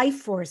life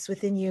force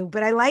within you.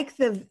 But I like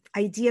the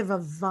idea of a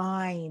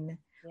vine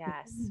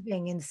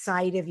moving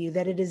inside of you,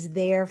 that it is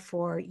there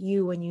for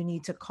you when you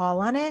need to call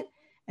on it,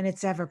 and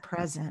it's ever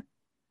present.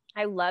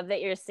 I love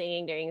that you're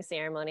singing during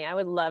ceremony. I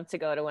would love to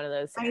go to one of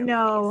those ceremonies. I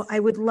know. I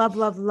would love,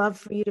 love, love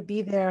for you to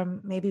be there.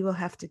 Maybe we'll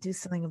have to do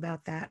something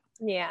about that.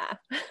 Yeah.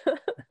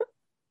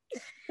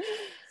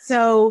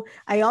 So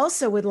I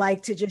also would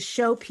like to just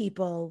show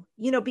people,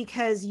 you know,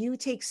 because you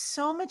take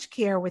so much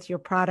care with your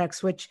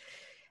products, which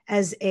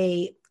as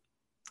a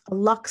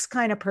luxe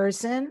kind of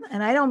person,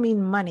 and I don't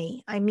mean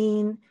money, I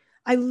mean,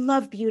 I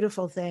love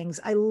beautiful things.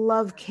 I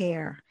love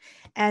care.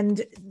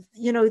 And,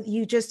 you know,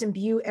 you just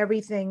imbue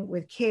everything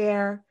with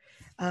care.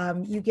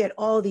 You get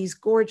all these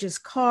gorgeous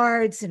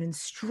cards and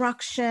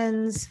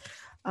instructions.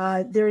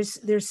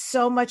 There's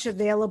so much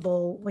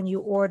available when you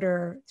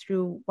order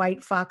through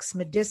White Fox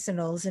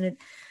Medicinals, and it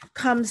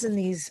comes in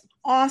these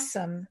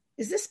awesome,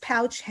 is this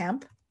pouch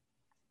hemp?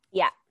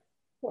 Yeah.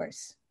 Of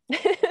course.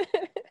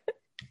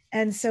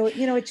 And so,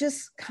 you know, it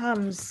just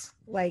comes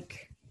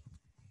like,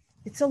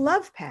 it's a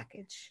love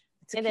package.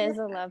 It is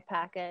a love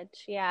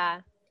package.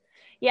 Yeah.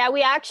 Yeah.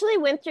 We actually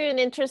went through an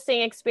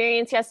interesting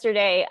experience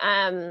yesterday.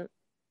 My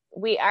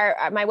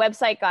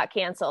website got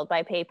canceled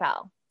by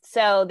PayPal.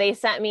 So they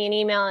sent me an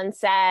email and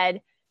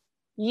said,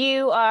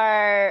 you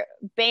are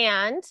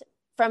banned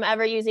from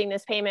ever using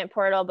this payment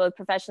portal, both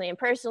professionally and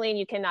personally, and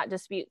you cannot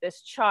dispute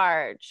this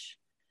charge.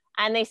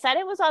 And they said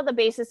it was on the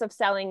basis of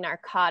selling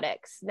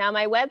narcotics. Now,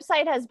 my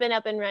website has been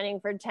up and running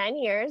for 10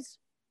 years,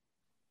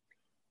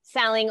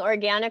 selling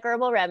organic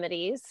herbal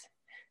remedies.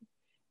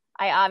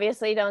 I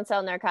obviously don't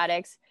sell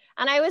narcotics.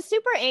 And I was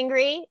super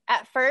angry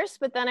at first,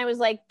 but then I was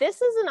like,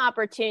 this is an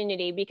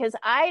opportunity, because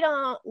I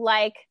don't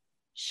like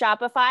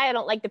Shopify. I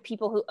don't like the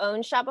people who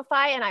own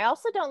Shopify. And I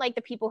also don't like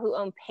the people who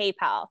own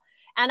PayPal.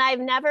 And I've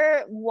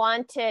never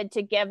wanted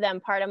to give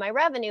them part of my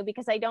revenue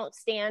because I don't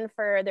stand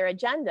for their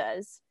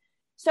agendas.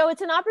 So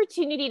it's an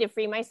opportunity to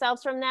free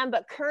myself from them.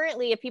 But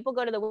currently, if people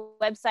go to the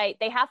website,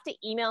 they have to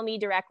email me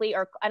directly,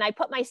 and I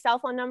put my cell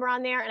phone number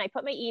on there and I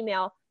put my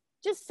email.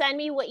 Just send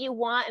me what you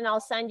want and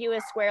I'll send you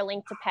a Square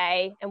link to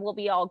pay and we'll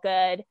be all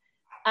good.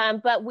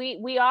 But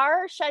we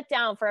are shut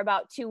down for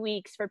about 2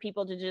 weeks for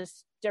people to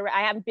just,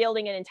 I am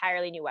building an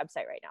entirely new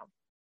website right now.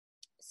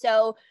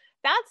 So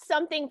that's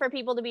something for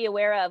people to be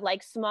aware of.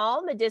 Like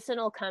small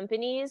medicinal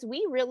companies,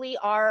 we really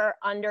are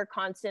under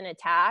constant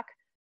attack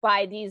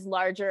by these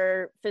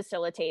larger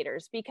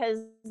facilitators because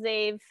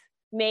they've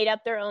made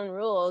up their own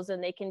rules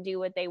and they can do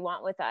what they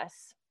want with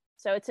us.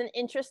 So it's an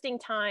interesting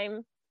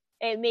time.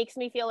 It makes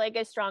me feel like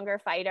a stronger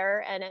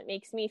fighter, and it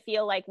makes me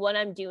feel like what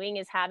I'm doing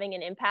is having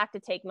an impact to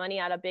take money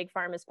out of big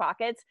pharma's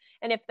pockets.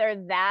 And if they're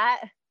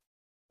that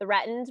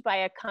threatened by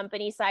a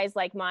company size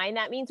like mine,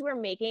 that means we're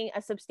making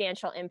a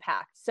substantial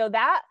impact. So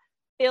that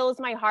fills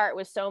my heart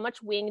with so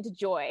much winged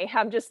joy.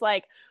 I'm just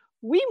like,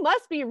 we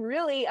must be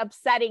really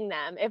upsetting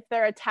them if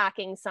they're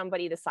attacking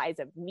somebody the size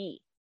of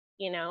me,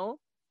 you know?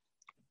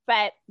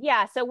 But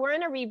yeah, so we're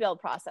in a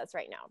rebuild process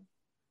right now.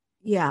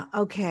 Yeah.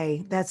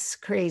 Okay. That's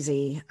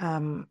crazy.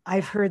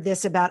 I've heard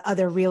this about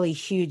other really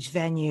huge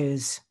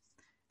venues,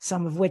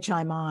 some of which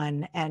I'm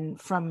on,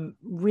 and from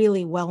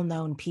really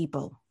well-known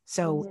people.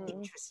 So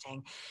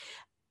interesting.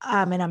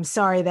 And I'm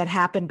sorry that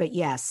happened, but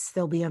yes,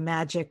 there'll be a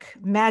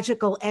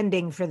magical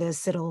ending for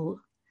this.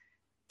 It'll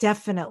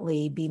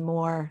definitely be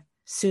more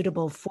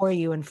suitable for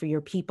you and for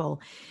your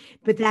people.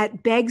 But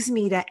that begs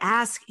me to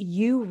ask,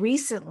 you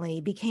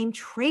recently became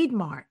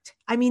trademarked.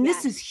 I mean,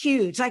 This is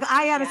huge. Like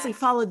I honestly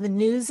followed the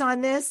news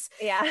on this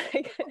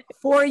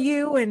for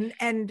you.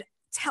 And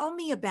tell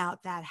me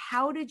about that.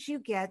 How did you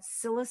get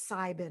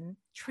psilocybin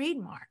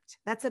trademarked?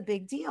 That's a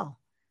big deal.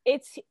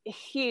 It's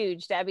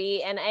huge,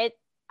 Debbie. And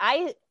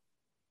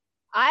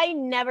I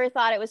never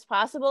thought it was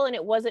possible, and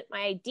it wasn't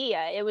my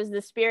idea. It was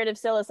the spirit of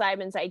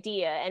psilocybin's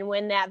idea. And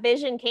when that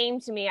vision came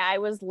to me, I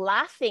was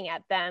laughing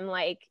at them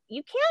like,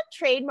 you can't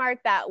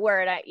trademark that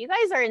word. You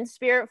guys are in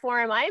spirit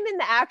form. I'm in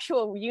the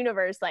actual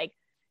universe. Like,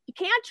 you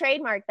can't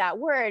trademark that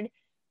word.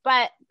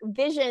 But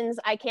visions,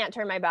 I can't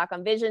turn my back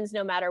on visions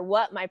no matter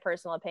what my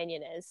personal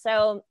opinion is.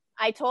 So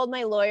I told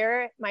my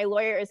lawyer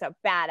is a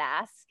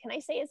badass. Can I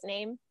say his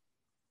name?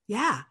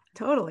 Yeah,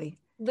 totally.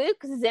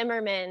 Luke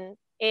Zimmerman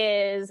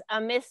is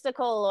a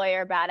mystical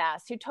lawyer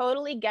badass who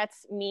totally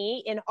gets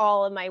me in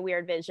all of my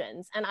weird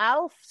visions. And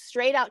I'll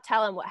straight out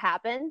tell him what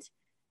happened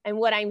and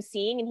what I'm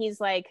seeing. And he's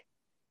like,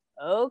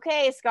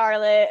 okay,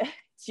 Scarlett,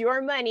 it's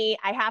your money.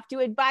 I have to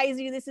advise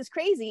you this is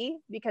crazy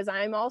because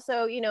I'm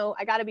also,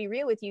 I got to be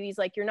real with you. He's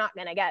like, you're not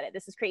going to get it.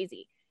 This is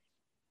crazy.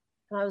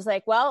 And I was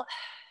like, well,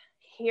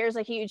 here's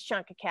a huge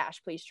chunk of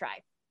cash. Please try.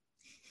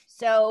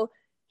 So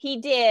he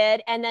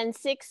did. And then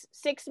six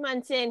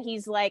months in,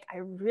 he's like, I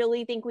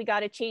really think we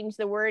got to change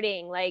the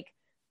wording. Like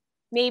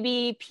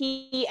maybe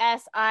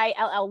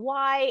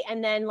PSILLY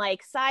and then like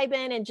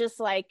Sibin, and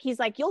just like, he's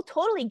like, you'll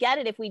totally get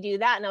it if we do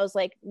that. And I was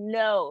like,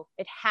 no,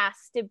 it has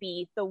to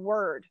be the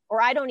word, or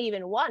I don't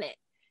even want it.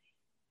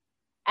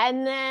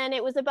 And then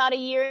it was about a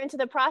year into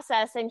the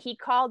process, and he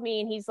called me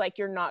and he's like,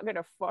 you're not going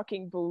to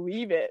fucking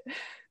believe it.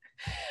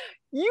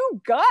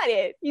 You got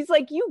it. He's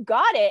like, you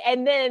got it.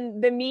 And then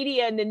the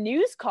media and the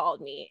news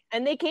called me,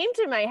 and they came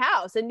to my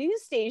house. A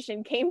news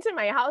station came to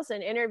my house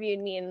and interviewed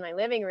me in my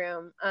living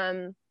room.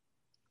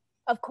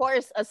 Of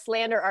course, a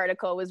slander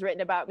article was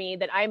written about me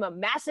that I'm a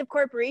massive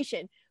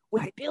corporation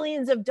with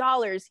billions of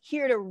dollars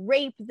here to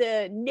rape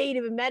the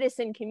native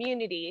medicine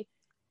community.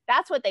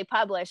 That's what they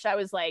published. I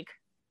was like,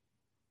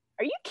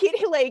 are you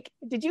kidding? Like,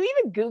 did you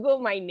even Google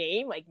my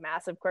name? Like,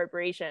 massive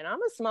corporation.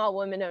 I'm a small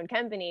woman-owned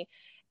company.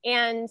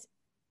 And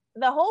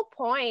the whole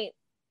point,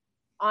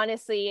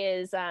 honestly,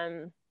 is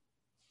to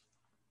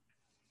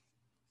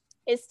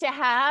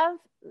have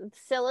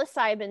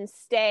psilocybin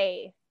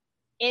stay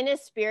in a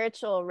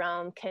spiritual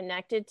realm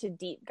connected to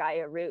deep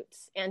Gaia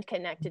roots and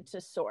connected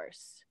to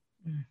source.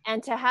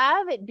 And to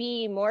have it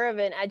be more of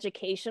an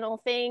educational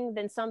thing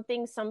than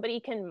something somebody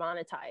can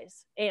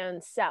monetize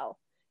and sell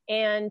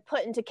and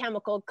put into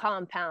chemical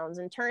compounds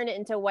and turn it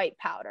into white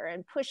powder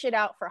and push it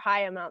out for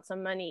high amounts of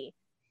money.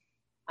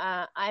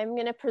 I'm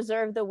going to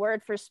preserve the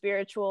word for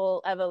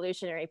spiritual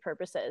evolutionary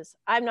purposes.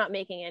 I'm not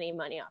making any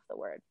money off the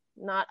word,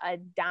 not a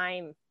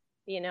dime,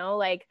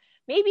 like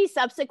maybe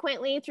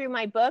subsequently through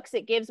my books,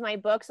 it gives my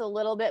books a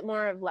little bit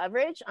more of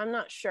leverage. I'm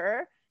not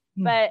sure,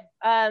 but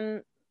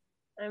I'm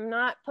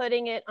not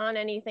putting it on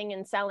anything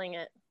and selling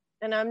it.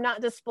 And I'm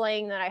not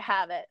displaying that I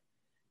have it,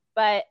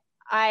 but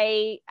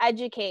I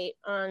educate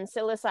on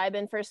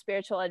psilocybin for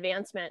spiritual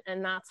advancement.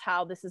 And that's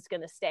how this is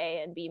going to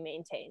stay and be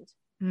maintained.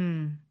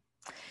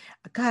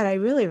 God, I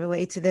really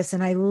relate to this.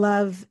 And I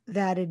love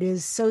that it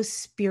is so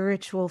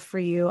spiritual for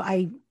you.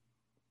 I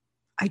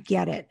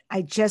get it.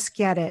 I just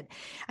get it.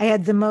 I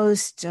had the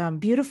most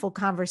beautiful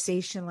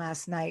conversation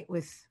last night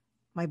with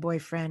my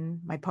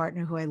boyfriend, my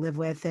partner who I live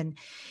with. And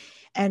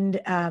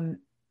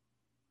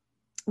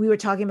we were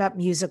talking about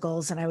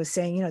musicals, and I was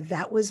saying,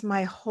 that was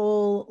my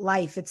whole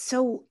life. It's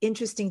so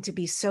interesting to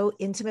be so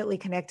intimately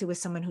connected with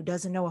someone who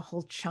doesn't know a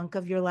whole chunk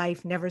of your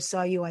life, never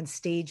saw you on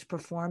stage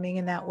performing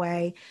in that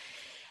way.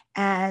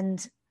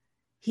 And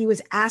he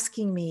was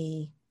asking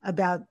me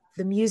about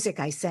the music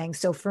I sang.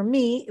 So for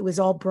me, it was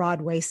all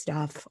Broadway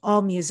stuff,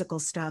 all musical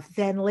stuff.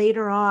 Then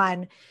later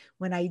on,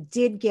 when I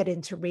did get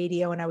into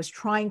radio and I was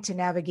trying to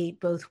navigate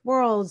both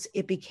worlds,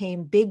 it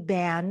became big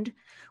band,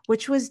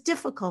 which was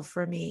difficult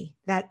for me,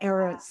 that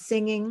era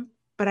singing,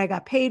 but I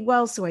got paid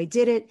well, so I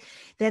did it.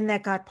 Then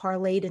that got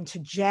parlayed into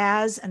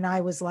jazz, and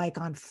I was like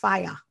on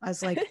fire. I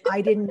was like,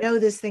 I didn't know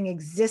this thing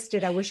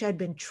existed. I wish I'd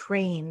been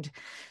trained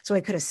so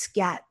I could have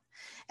scat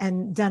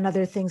and done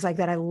other things like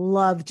that. I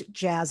loved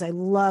jazz. I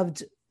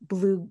loved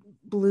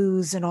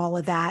blues and all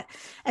of that.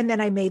 And then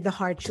I made the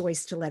hard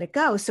choice to let it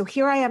go. So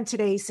here I am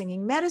today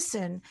singing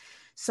medicine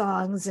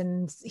songs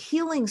and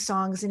healing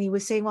songs. And he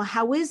was saying, well,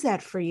 how is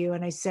that for you?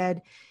 And I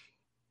said,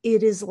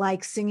 it is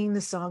like singing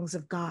the songs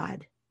of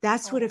God.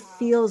 That's what it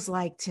feels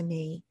like to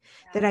me,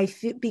 that I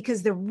feel,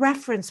 because the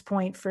reference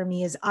point for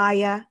me is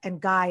Aya and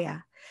Gaia.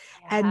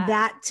 And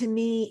that to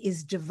me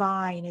is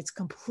divine. It's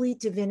complete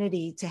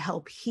divinity to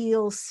help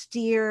heal,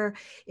 steer,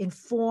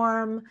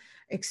 inform,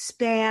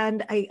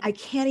 expand. I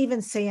can't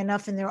even say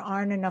enough, and there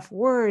aren't enough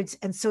words.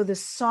 And so the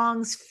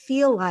songs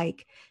feel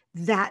like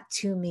that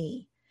to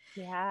me.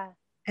 Yeah.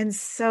 And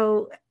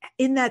so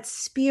in that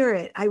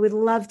spirit, I would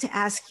love to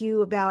ask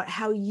you about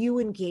how you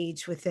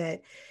engage with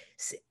it.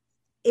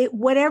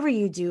 Whatever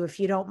you do, if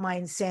you don't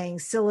mind saying,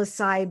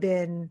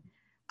 psilocybin,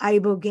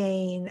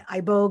 ibogaine,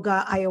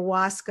 iboga,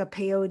 ayahuasca,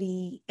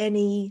 peyote,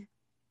 any,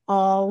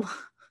 all.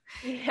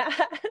 Yeah.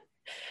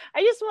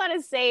 I just want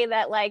to say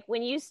that, like,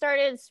 when you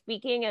started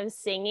speaking of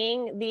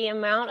singing, the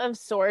amount of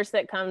source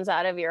that comes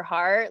out of your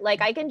heart, like,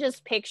 I can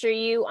just picture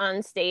you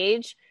on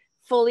stage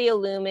fully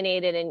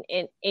illuminated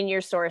in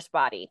your source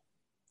body,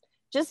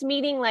 just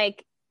meaning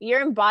like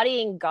you're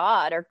embodying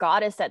God or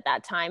goddess at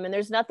that time, and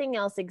there's nothing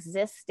else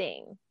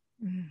existing.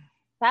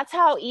 That's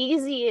how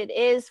easy it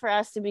is for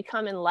us to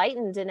become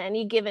enlightened in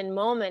any given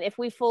moment. If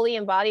we fully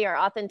embody our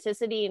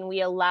authenticity and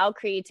we allow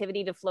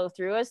creativity to flow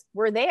through us,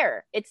 we're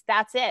there.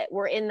 That's it.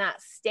 We're in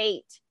that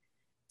state.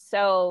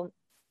 So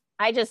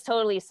I just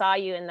totally saw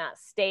you in that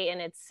state,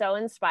 and it's so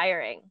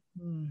inspiring.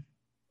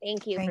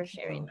 Thank you for Thank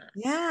sharing you. that.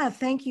 Yeah,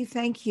 thank you,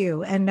 thank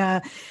you. And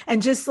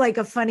just like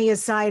a funny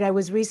aside, I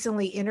was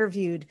recently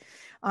interviewed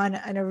on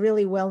a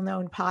really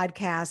well-known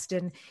podcast,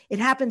 and it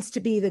happens to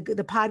be the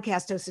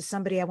podcast host is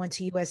somebody I went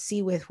to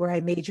USC with, where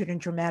I majored in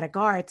dramatic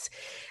arts,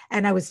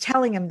 and I was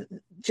telling him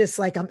just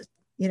like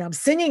I'm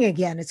singing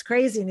again. It's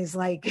crazy, and he's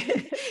like,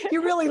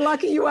 "You're really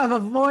lucky you have a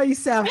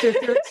voice after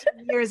 13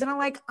 years," and I'm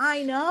like,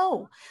 "I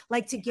know,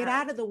 like to get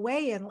out of the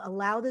way and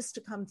allow this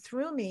to come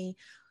through me."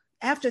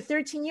 After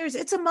 13 years,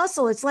 it's a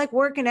muscle. It's like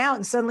working out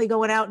and suddenly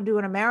going out and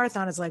doing a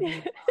marathon. It's like,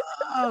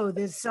 oh,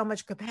 there's so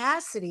much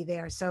capacity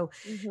there. So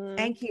Mm-hmm.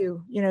 thank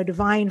you,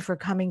 Divine, for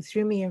coming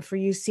through me and for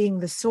you seeing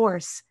the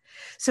source.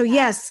 So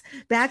yes,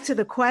 back to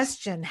the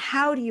question,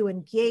 how do you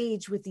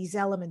engage with these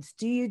elements?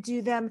 Do you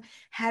do them?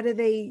 How do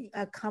they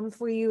come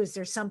for you? Is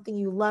there something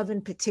you love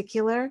in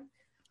particular?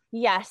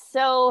 Yes.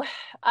 So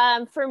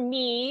for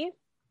me,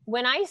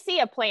 when I see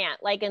a plant,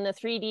 like in the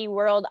 3D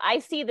world, I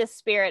see the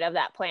spirit of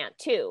that plant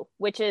too,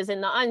 which is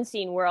in the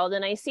unseen world.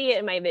 And I see it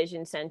in my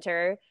vision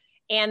center.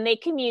 And they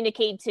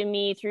communicate to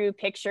me through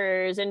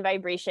pictures and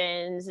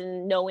vibrations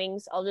and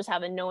knowings. I'll just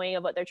have a knowing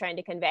of what they're trying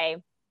to convey.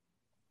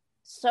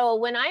 So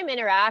when I'm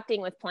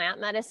interacting with plant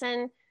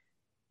medicine,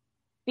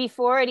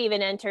 before it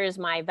even enters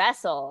my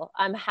vessel,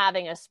 I'm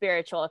having a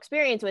spiritual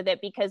experience with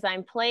it because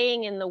I'm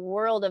playing in the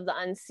world of the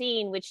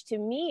unseen, which to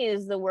me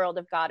is the world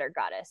of God or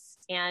goddess.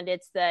 And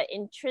it's the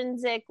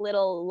intrinsic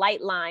little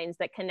light lines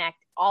that connect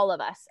all of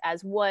us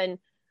as one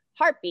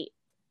heartbeat.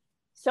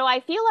 So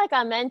I feel like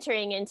I'm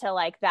entering into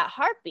like that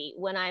heartbeat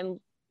when I'm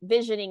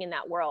visioning in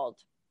that world.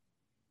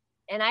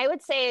 And I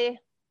would say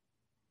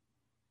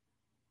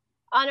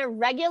on a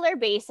regular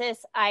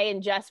basis, I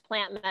ingest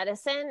plant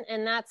medicine,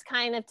 and that's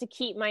kind of to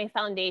keep my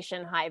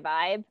foundation high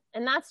vibe.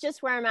 And that's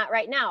just where I'm at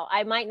right now.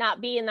 I might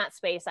not be in that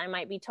space. I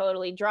might be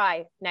totally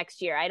dry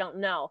next year. I don't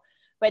know.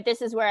 But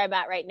this is where I'm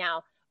at right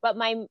now. But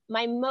my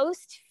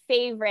most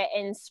favorite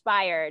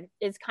inspired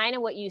is kind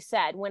of what you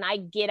said, when I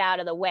get out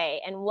of the way.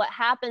 And what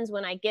happens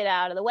when I get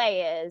out of the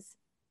way is,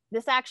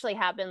 this actually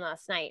happened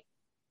last night.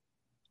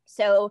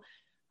 So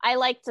I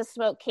like to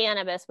smoke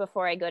cannabis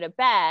before I go to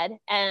bed.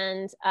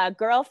 And a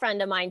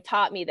girlfriend of mine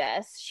taught me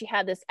this. She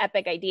had this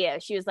epic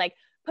idea. She was like,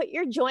 put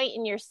your joint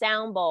in your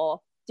sound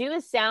bowl, do a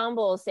sound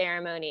bowl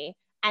ceremony,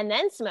 and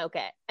then smoke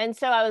it. And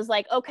so I was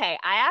like, okay,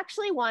 I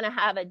actually want to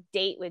have a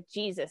date with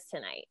Jesus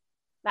tonight.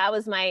 That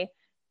was my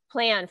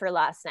plan for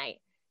last night.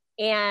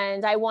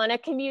 And I want to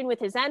commune with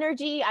his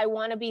energy. I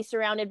want to be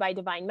surrounded by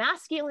divine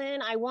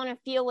masculine. I want to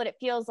feel what it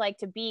feels like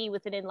to be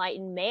with an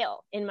enlightened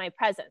male in my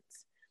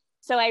presence.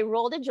 So I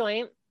rolled a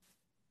joint.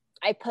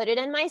 I put it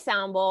in my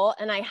sound bowl,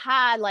 and I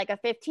had like a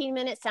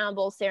 15-minute sound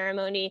bowl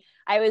ceremony.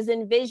 I was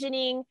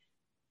envisioning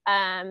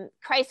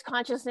Christ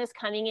consciousness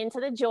coming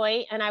into the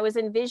joint, and I was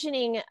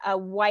envisioning a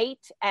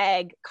white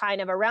egg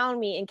kind of around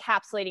me,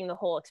 encapsulating the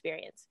whole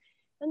experience.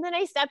 And then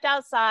I stepped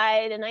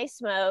outside and I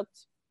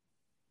smoked,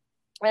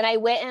 and I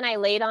went and I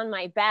laid on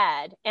my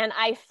bed, and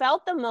I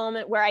felt the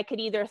moment where I could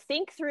either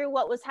think through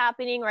what was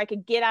happening or I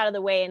could get out of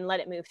the way and let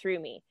it move through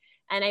me.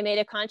 And I made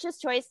a conscious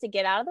choice to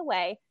get out of the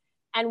way.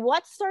 And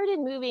what started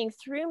moving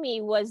through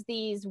me was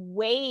these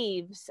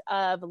waves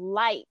of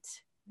light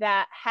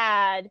that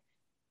had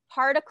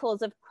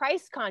particles of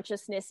Christ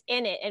consciousness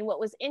in it. And what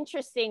was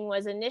interesting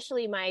was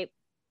initially my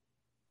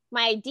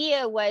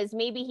idea was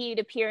maybe he'd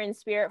appear in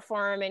spirit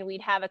form and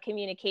we'd have a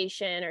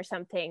communication or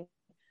something.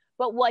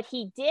 But what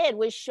he did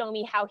was show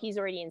me how he's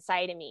already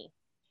inside of me.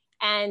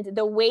 And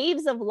the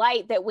waves of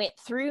light that went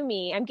through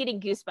me, I'm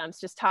getting goosebumps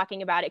just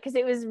talking about it because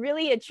it was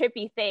really a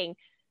trippy thing.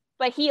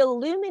 But he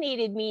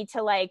illuminated me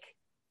to like,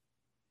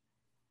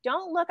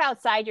 don't look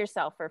outside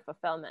yourself for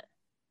fulfillment.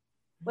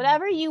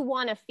 Whatever you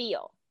want to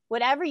feel,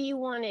 whatever you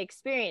want to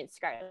experience,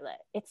 Scarlett,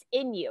 it's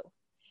in you.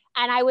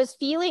 And I was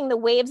feeling the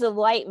waves of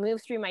light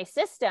move through my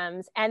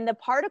systems, and the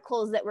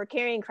particles that were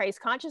carrying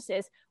Christ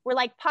consciousness were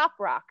like pop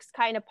rocks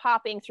kind of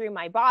popping through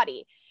my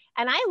body.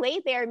 And I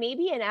laid there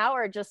maybe an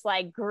hour just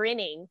like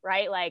grinning,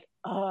 right? Like,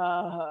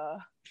 and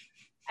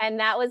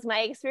that was my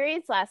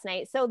experience last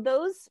night. So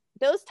those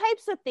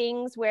types of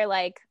things where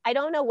like, I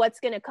don't know what's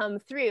going to come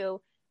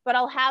through, but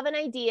I'll have an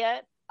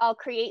idea. I'll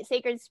create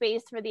sacred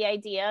space for the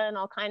idea, and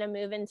I'll kind of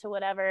move into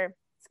whatever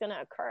is going to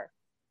occur.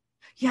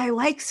 Yeah, I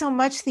like so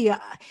much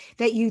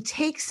that you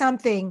take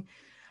something.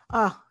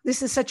 Oh,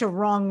 this is such a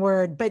wrong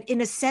word, but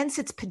in a sense,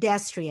 it's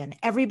pedestrian.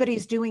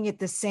 Everybody's doing it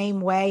the same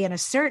way in a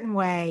certain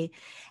way,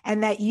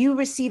 and that you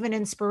receive an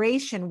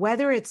inspiration,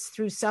 whether it's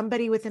through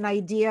somebody with an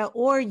idea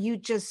or you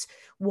just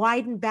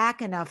widen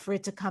back enough for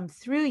it to come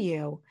through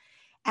you,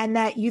 and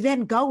that you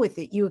then go with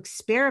it, you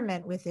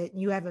experiment with it,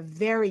 and you have a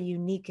very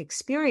unique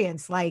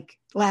experience, like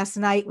last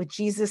night with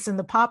Jesus and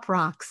the Pop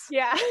Rocks.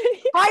 Yeah.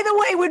 By the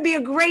way, would be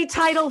a great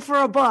title for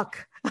a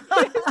book.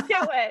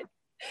 It would.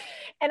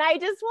 And I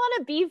just want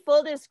to be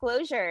full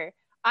disclosure.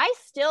 I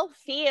still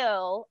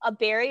feel a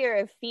barrier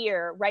of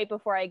fear right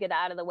before I get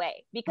out of the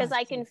way, because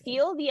I can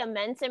feel the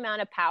immense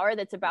amount of power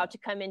that's about to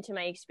come into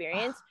my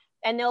experience.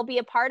 And there'll be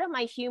a part of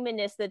my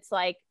humanness that's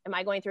like, am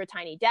I going through a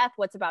tiny death?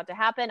 What's about to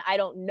happen? I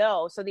don't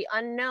know. So the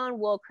unknown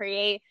will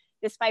create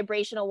this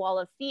vibrational wall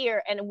of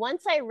fear. And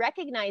once I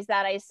recognize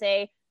that, I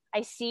say,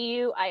 I see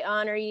you, I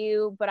honor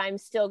you, but I'm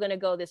still going to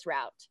go this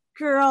route.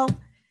 Girl.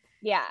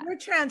 Yeah. Your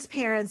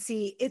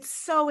transparency, it's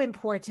so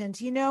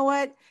important. You know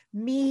what?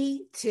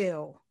 Me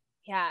too.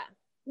 Yeah.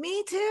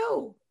 Me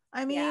too.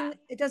 I mean, Yeah.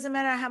 It doesn't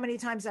matter how many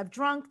times I've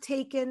drunk,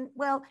 taken.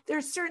 Well,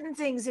 there's certain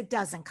things it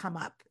doesn't come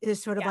up.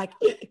 It's sort of like,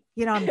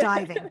 I'm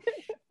diving.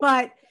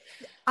 But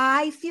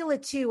I feel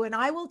it too. And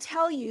I will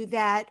tell you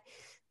that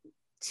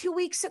 2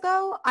 weeks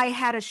ago, I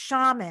had a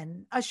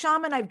shaman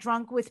I've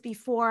drunk with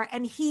before,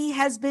 and he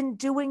has been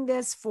doing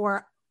this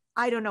for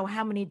I don't know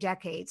how many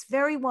decades,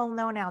 very well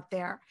known out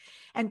there.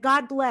 And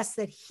God bless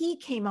that he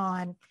came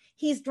on.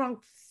 He's drunk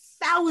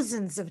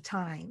thousands of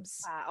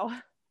times. Wow.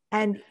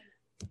 And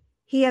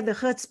he had the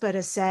chutzpah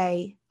to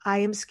say, I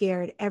am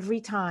scared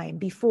every time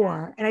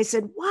before. Yeah. And I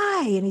said,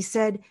 why? And he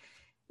said,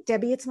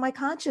 Debbie, it's my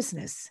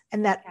consciousness.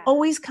 And that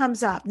always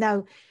comes up.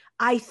 Now,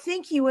 I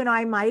think you and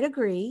I might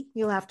agree.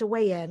 You'll have to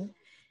weigh in,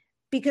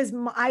 because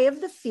I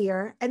have the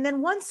fear. And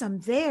then once I'm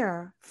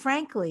there,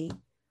 frankly,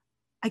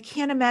 I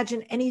can't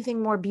imagine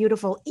anything more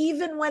beautiful,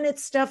 even when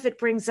it's stuff it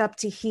brings up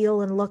to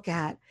heal and look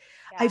at.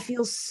 Yeah. I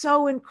feel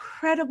so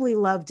incredibly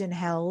loved and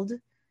held.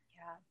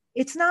 Yeah.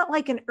 It's not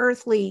like an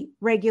earthly,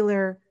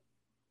 regular,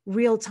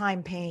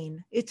 real-time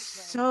pain. It's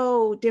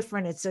so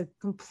different. It's a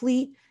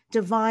complete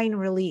divine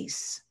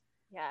release.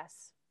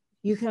 Yes.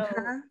 You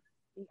concur?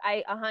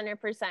 I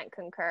 100%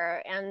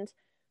 concur. And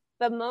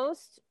the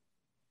most,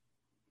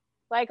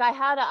 like, I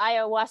had an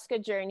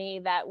ayahuasca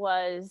journey that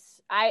was,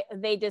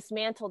 they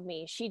dismantled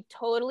me. She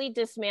totally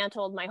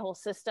dismantled my whole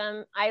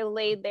system. I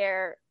laid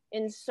there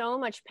in so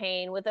much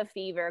pain with a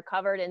fever,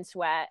 covered in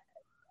sweat,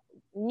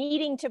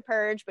 needing to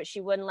purge, but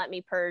she wouldn't let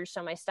me purge.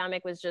 So my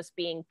stomach was just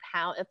being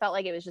it felt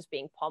like it was just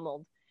being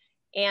pummeled.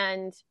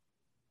 And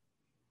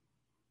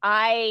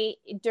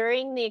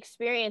during the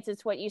experience,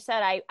 it's what you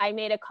said, I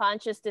made a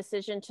conscious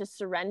decision to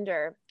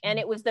surrender. And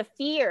it was the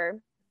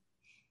fear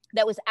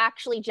that was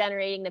actually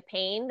generating the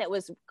pain that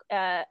was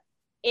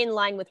in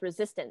line with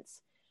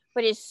resistance.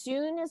 But as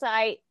soon as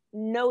I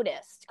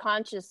noticed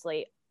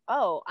consciously,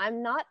 oh,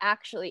 I'm not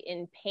actually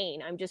in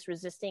pain, I'm just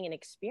resisting an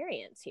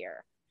experience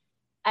here,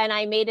 and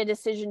I made a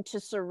decision to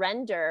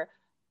surrender,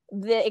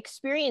 the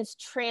experience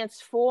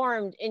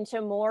transformed into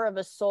more of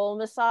a soul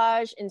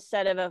massage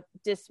instead of a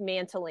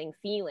dismantling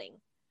feeling.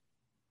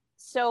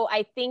 So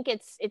I think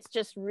it's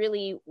just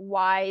really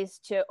wise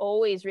to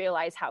always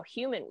realize how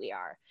human we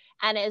are.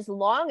 And as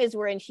long as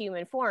we're in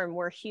human form,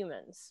 we're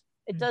humans.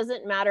 It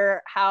doesn't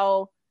matter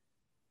how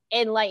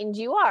enlightened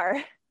you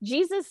are.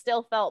 Jesus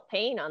still felt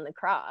pain on the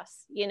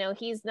cross.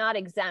 He's not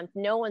exempt.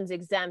 No one's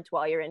exempt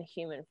while you're in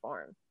human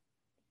form.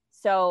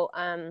 So,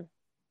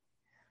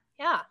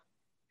 yeah.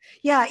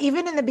 Yeah,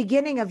 even in the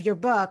beginning of your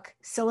book,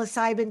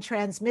 Psilocybin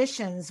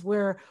Transmissions,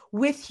 we're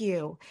with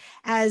you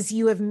as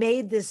you have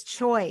made this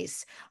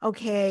choice.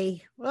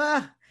 Okay,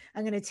 I'm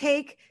going to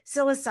take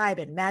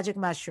psilocybin, magic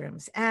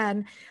mushrooms,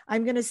 and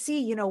I'm going to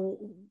see,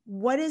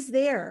 what is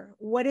there?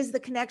 What is the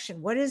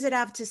connection? What does it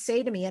have to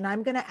say to me? And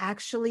I'm going to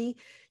actually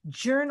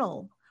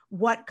journal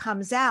what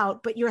comes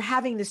out. But you're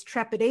having this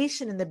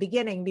trepidation in the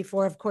beginning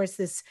before, of course,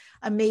 this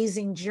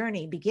amazing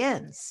journey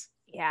begins.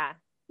 Yeah.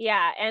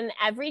 Yeah. And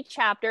every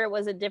chapter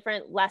was a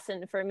different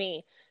lesson for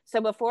me. So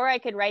before I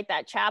could write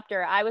that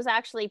chapter, I was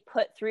actually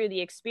put through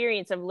the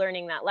experience of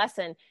learning that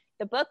lesson.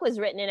 The book was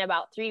written in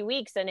about 3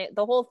 weeks, and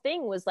the whole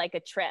thing was like a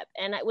trip,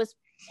 and it was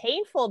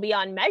painful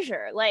beyond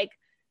measure. Like,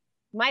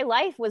 my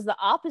life was the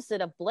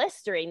opposite of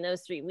bliss during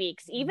those 3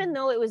 weeks, even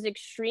though it was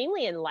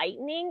extremely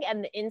enlightening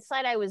and the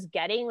insight I was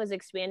getting was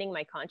expanding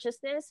my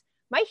consciousness.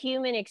 My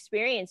human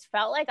experience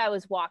felt like I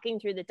was walking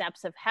through the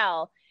depths of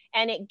hell.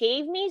 And it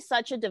gave me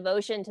such a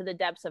devotion to the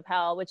depths of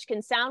hell, which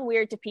can sound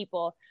weird to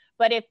people.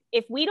 But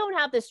if we don't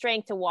have the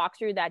strength to walk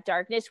through that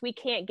darkness, we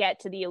can't get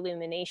to the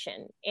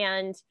illumination.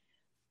 And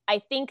I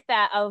think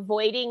that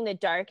avoiding the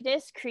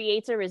darkness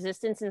creates a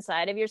resistance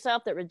inside of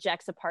yourself that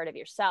rejects a part of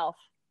yourself.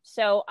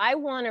 So I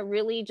want to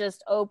really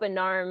just open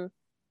arm,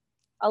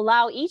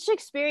 allow each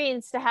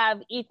experience to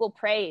have equal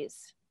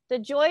praise. The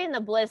joy and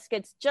the bliss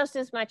gets just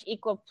as much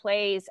equal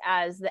praise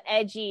as the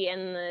edgy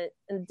and the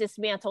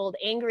dismantled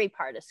angry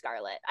part of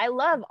Scarlett. I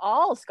love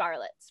all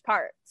Scarlett's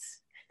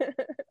parts.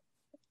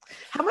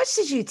 How much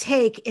did you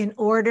take in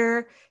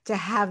order to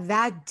have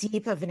that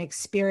deep of an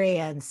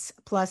experience,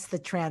 plus the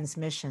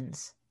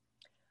transmissions?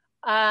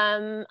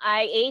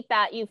 I ate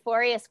that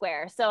Euphoria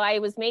Square. So I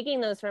was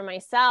making those for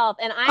myself,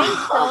 and I'm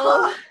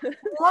so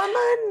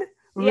woman,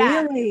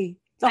 really?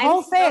 The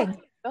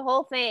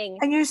whole thing.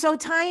 And you're so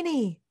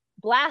tiny.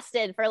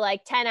 Blasted for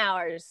like 10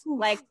 hours. Oof.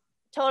 Like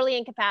totally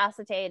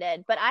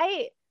incapacitated. But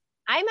I'm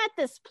at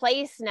this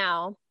place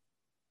now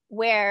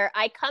where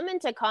I come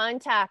into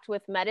contact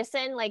with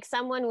medicine. Like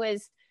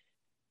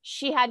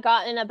she had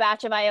gotten a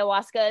batch of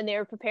ayahuasca and they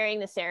were preparing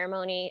the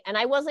ceremony, and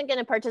I wasn't going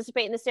to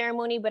participate in the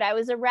ceremony, but I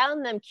was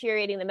around them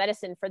curating the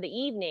medicine for the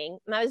evening,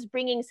 and I was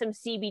bringing some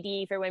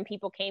CBD for when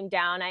people came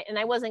down, and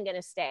I wasn't going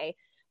to stay.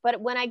 But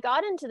when I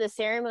got into the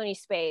ceremony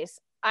space,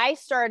 I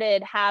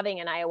started having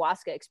an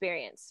ayahuasca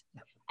experience.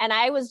 And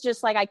I was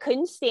just like, I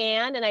couldn't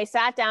stand. And I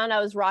sat down,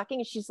 I was rocking.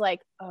 And she's like,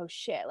 oh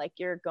shit, like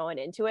you're going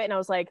into it. And I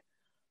was like,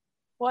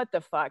 what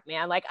the fuck,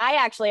 man? Like, I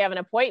actually have an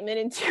appointment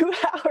in 2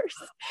 hours.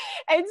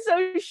 And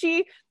so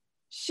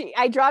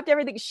I dropped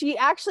everything. She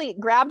actually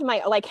grabbed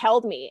like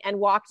held me and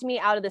walked me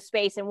out of the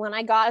space. And when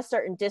I got a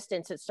certain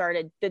distance,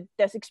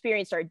 this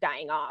experience started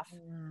dying off.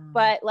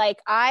 But like,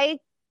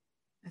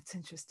 that's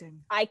interesting.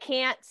 I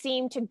can't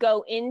seem to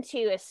go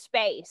into a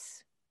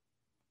space,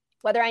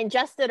 whether I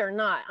ingest it or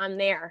not, I'm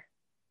there.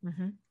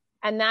 Mm-hmm.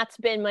 And that's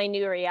been my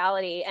new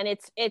reality. And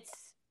it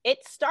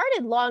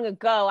started long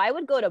ago. I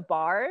would go to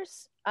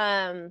bars,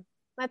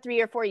 not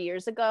 3 or 4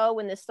 years ago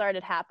when this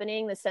started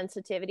happening, the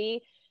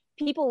sensitivity.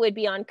 People would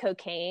be on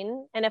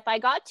cocaine. And if I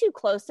got too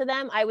close to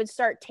them, I would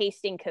start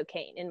tasting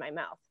cocaine in my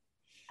mouth.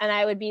 And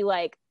I would be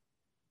like,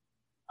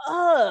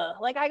 oh,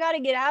 like I got to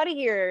get out of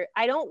here.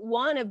 I don't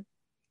want to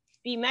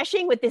be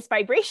meshing with this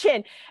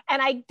vibration.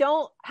 And I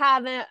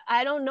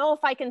don't know if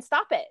I can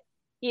stop it.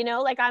 You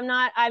know, like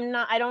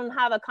I don't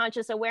have a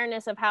conscious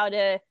awareness of how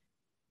to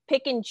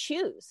pick and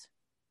choose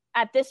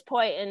at this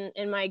point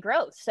in my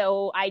growth.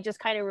 So I just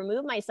kind of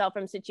remove myself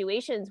from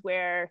situations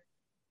where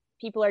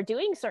people are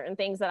doing certain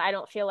things that I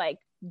don't feel like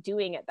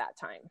doing at that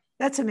time.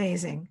 That's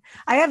amazing.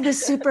 I have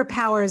this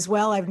superpower as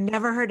well. I've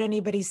never heard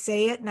anybody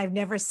say it and I've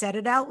never said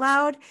it out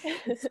loud.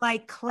 It's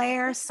like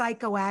Claire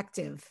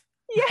psychoactive.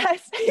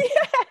 Yes.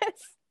 Yes.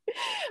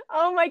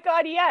 Oh my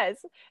God.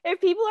 Yes.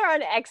 If people are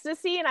on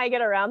ecstasy and I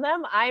get around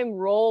them, I'm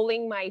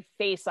rolling my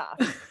face off.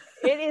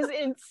 It is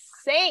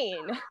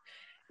insane.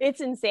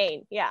 It's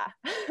insane. Yeah.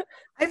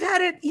 I've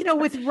had it,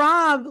 with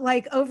Rob,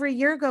 like over a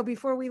year ago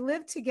before we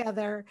lived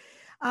together.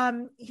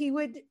 He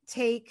would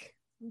take,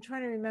 I'm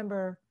trying to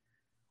remember.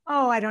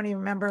 Oh, I don't even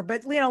remember,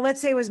 but let's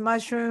say it was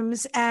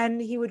mushrooms,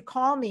 and he would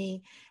call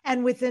me,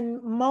 and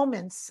within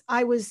moments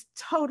I was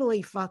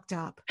totally fucked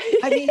up.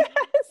 I mean, yes.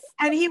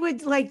 And he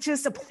would like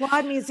just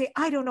applaud me and say,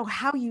 I don't know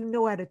how you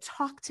know how to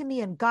talk to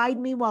me and guide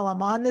me while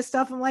I'm on this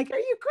stuff. I'm like, are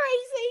you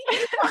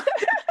crazy?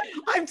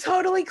 I'm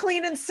totally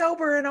clean and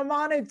sober and I'm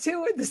on it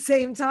too at the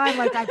same time.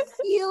 Like, I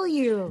feel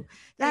you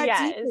that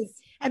yes. deeply.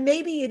 And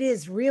maybe it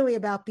is really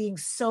about being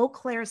so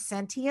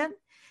clairsentient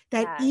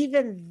that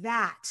even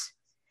that,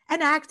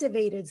 and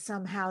activated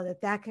somehow,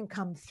 that can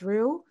come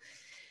through.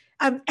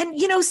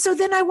 So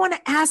then I want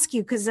to ask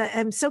you, because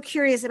I'm so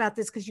curious about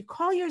this, because you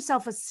call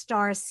yourself a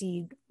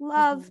starseed.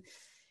 Love. Mm-hmm.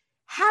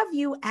 Have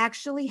you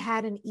actually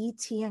had an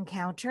ET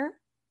encounter?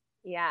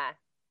 Yeah.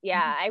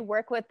 Mm-hmm. I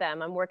work with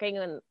them. I'm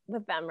working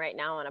with them right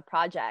now on a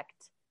project.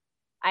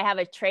 I have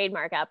a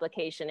trademark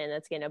application, and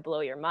it's going to blow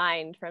your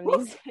mind from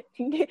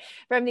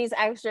these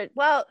extra.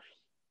 Well,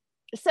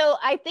 so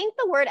I think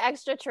the word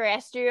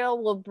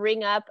extraterrestrial will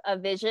bring up a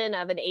vision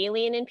of an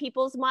alien in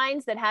people's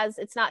minds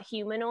it's not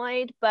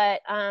humanoid,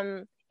 but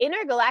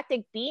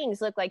intergalactic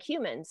beings look like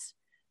humans.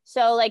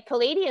 So like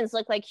Pleiadians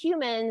look like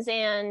humans,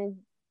 and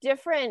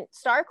different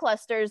star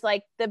clusters,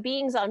 like the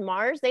beings on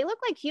Mars, they look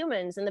like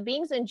humans, and the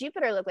beings in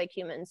Jupiter look like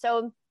humans.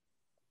 So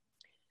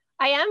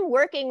I am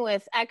working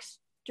with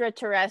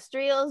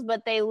extraterrestrials,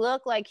 but they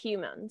look like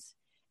humans.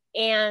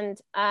 And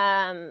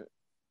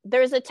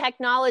there's a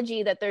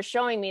technology that they're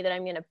showing me that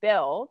I'm going to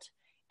build.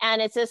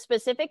 And it's a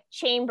specific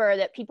chamber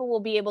that people will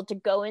be able to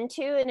go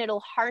into, and it'll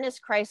harness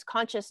Christ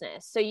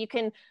consciousness. So you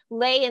can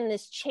lay in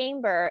this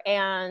chamber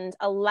and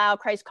allow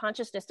Christ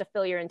consciousness to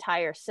fill your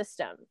entire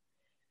system.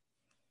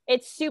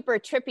 It's super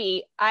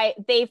trippy.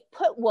 They've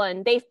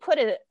put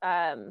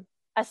a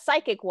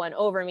psychic one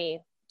over me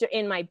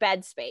in my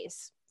bed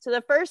space. So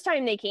the first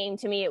time they came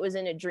to me, it was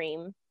in a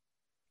dream.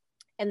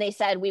 And they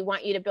said, we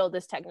want you to build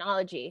this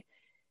technology.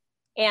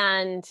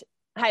 And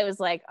I was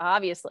like,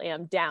 obviously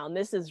I'm down.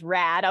 This is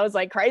rad. I was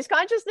like, Christ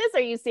consciousness? Are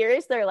you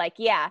serious? They're like,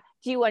 yeah.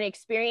 Do you want to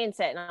experience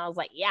it? And I was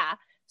like, yeah.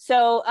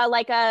 So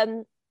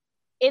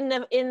in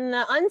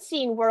the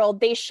unseen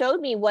world, they showed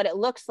me what it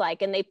looks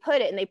like, and they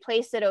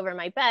placed it over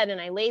my bed,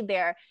 and I laid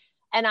there,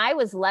 and I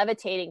was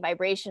levitating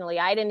vibrationally.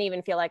 I didn't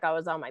even feel like I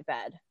was on my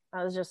bed.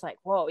 I was just like,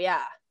 whoa,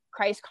 yeah.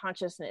 Christ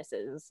consciousness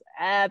is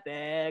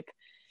epic.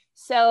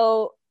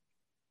 So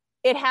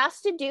it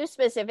has to do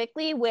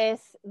specifically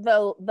with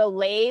the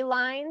ley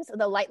lines,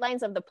 the light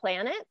lines of the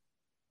planet,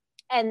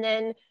 and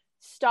then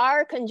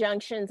star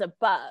conjunctions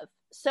above.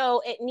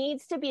 So it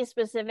needs to be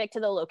specific to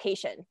the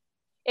location.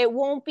 It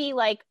won't be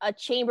like a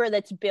chamber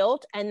that's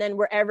built and then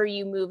wherever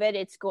you move it,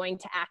 it's going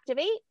to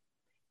activate.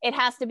 It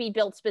has to be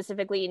built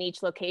specifically in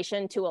each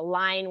location to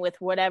align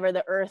with whatever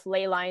the earth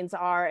ley lines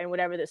are and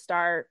whatever the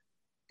star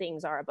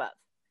things are above.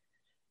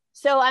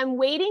 So I'm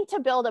waiting to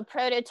build a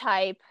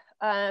prototype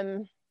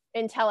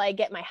until I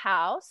get my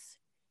house,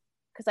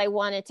 because I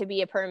want it to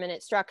be a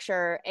permanent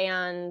structure.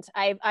 And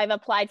I've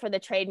applied for the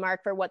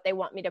trademark for what they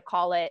want me to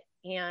call it.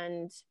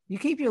 And you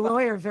keep your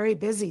lawyer very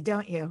busy,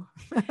 don't you?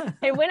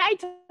 And when I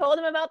told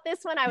him about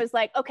this one, I was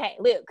like, okay,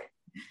 Luke,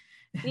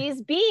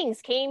 these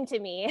beings came to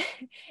me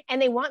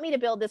and they want me to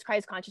build this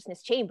Christ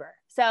consciousness chamber.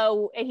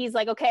 So, and he's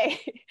like, okay.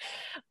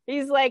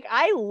 He's like,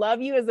 I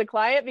love you as a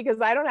client because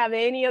I don't have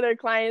any other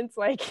clients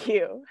like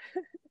you.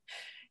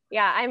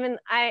 Yeah,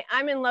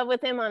 I'm in love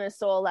with him on a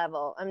soul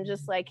level. I'm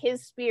just like,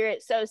 his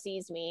spirit so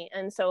sees me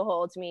and so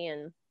holds me.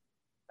 And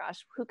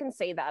gosh, who can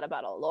say that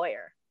about a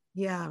lawyer?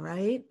 Yeah,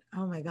 right.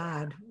 Oh my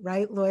God.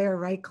 Right lawyer,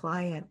 right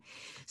client.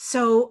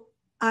 So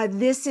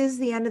this is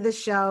the end of the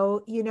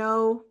show. You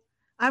know,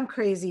 I'm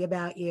crazy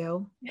about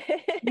you.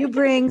 You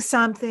bring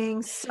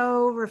something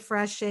so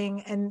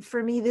refreshing. And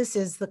for me, this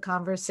is the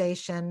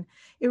conversation.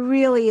 It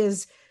really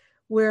is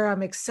where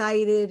I'm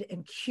excited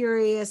and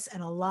curious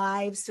and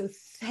alive. So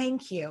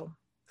thank you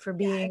for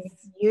being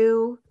Yes.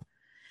 you.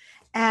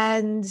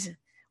 And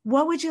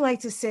what would you like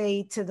to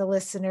say to the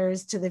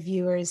listeners, to the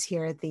viewers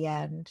here at the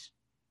end?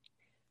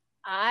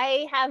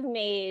 I have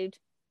made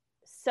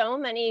so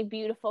many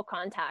beautiful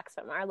contacts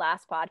from our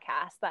last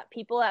podcast that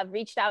people have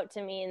reached out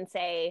to me and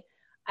say,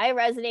 I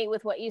resonate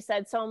with what you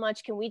said so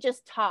much. Can we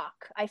just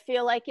talk? I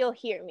feel like you'll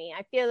hear me.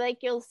 I feel like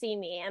you'll see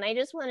me. And I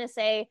just want to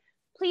say,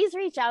 please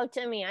reach out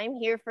to me. I'm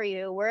here for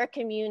you. We're a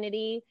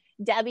community.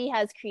 Debbie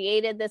has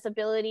created this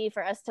ability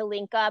for us to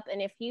link up.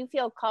 And if you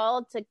feel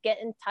called to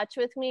get in touch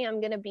with me, I'm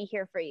going to be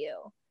here for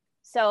you.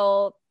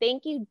 So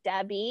thank you,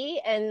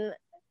 Debbie. And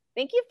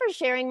thank you for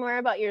sharing more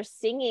about your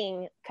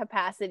singing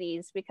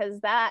capacities, because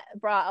that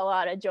brought a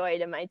lot of joy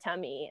to my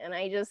tummy. And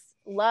I just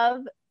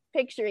love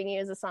picturing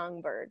you as a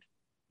songbird.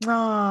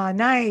 Oh,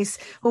 nice.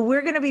 Well,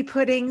 we're going to be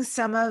putting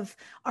some of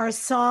our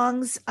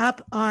songs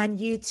up on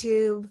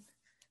YouTube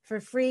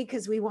for free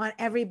because we want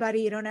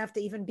everybody. You don't have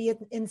to even be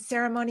in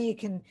ceremony. You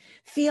can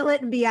feel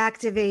it and be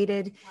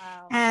activated.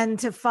 Wow. And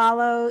to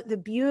follow the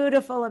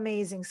beautiful,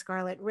 amazing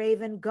Scarlett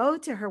Raven, go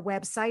to her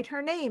website,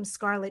 her name,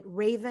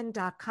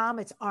 scarlettraven.com.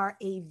 It's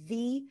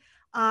RAVIN.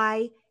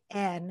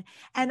 And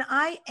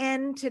I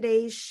end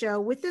today's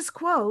show with this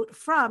quote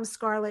from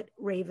Scarlett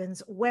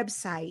Raven's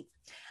website.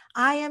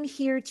 I am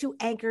here to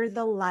anchor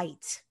the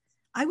light.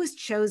 I was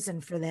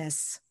chosen for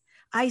this.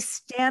 I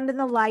stand in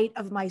the light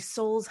of my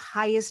soul's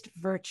highest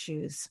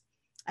virtues.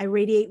 I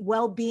radiate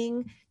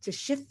well-being to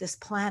shift this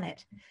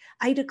planet.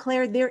 I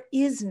declare there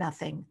is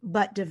nothing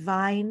but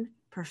divine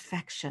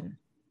perfection.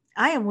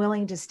 I am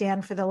willing to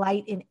stand for the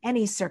light in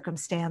any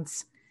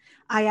circumstance.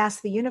 I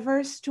ask the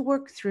universe to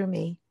work through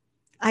me.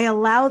 I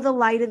allow the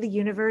light of the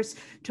universe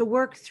to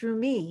work through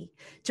me,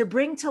 to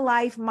bring to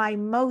life my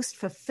most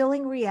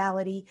fulfilling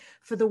reality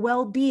for the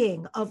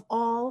well-being of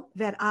all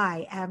that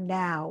I am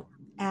now.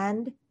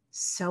 And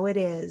so it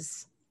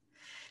is.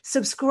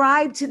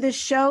 Subscribe to the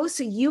show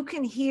so you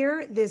can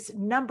hear this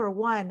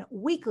 #1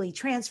 weekly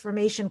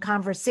transformation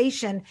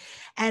conversation.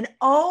 And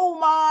oh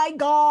my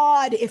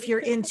God, if you're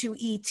into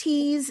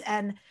ETs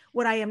and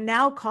what I am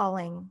now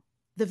calling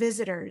the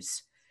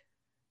visitors,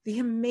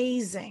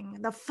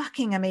 the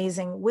fucking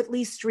amazing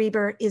Whitley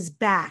Strieber is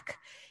back.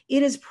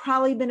 It has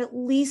probably been at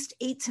least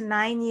 8 to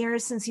 9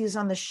 years since he was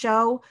on the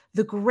show,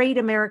 the great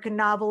American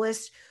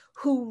novelist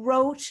who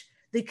wrote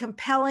the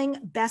compelling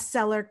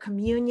bestseller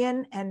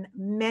Communion and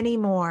many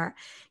more.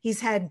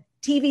 He's had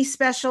TV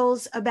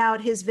specials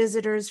about his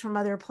visitors from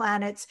other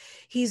planets.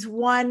 He's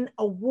won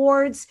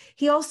awards.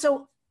 He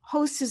also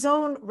hosts his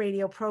own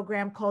radio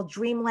program called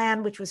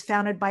Dreamland, which was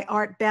founded by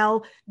Art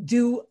Bell.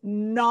 Do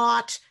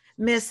not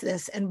miss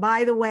this. And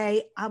by the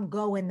way, I'm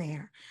going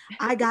there.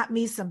 I got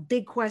me some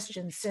big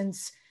questions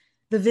since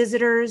the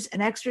visitors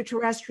and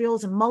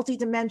extraterrestrials and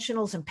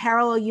multidimensionals and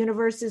parallel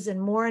universes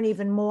and more and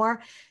even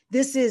more.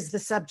 This is the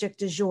subject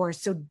du jour.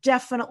 So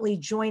definitely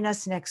join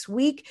us next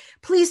week.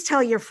 Please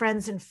tell your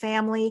friends and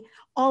family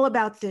all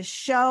about this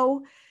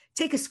show.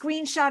 Take a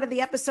screenshot of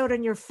the episode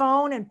on your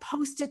phone and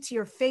post it to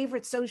your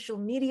favorite social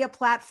media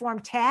platform.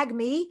 Tag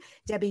me,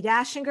 Debbie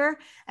Dashinger,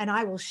 and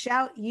I will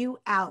shout you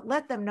out.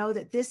 Let them know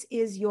that this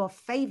is your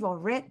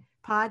favorite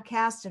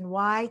podcast and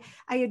why.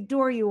 I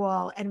adore you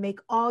all and make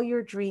all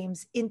your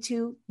dreams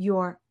into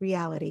your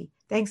reality.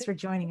 Thanks for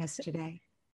joining us today.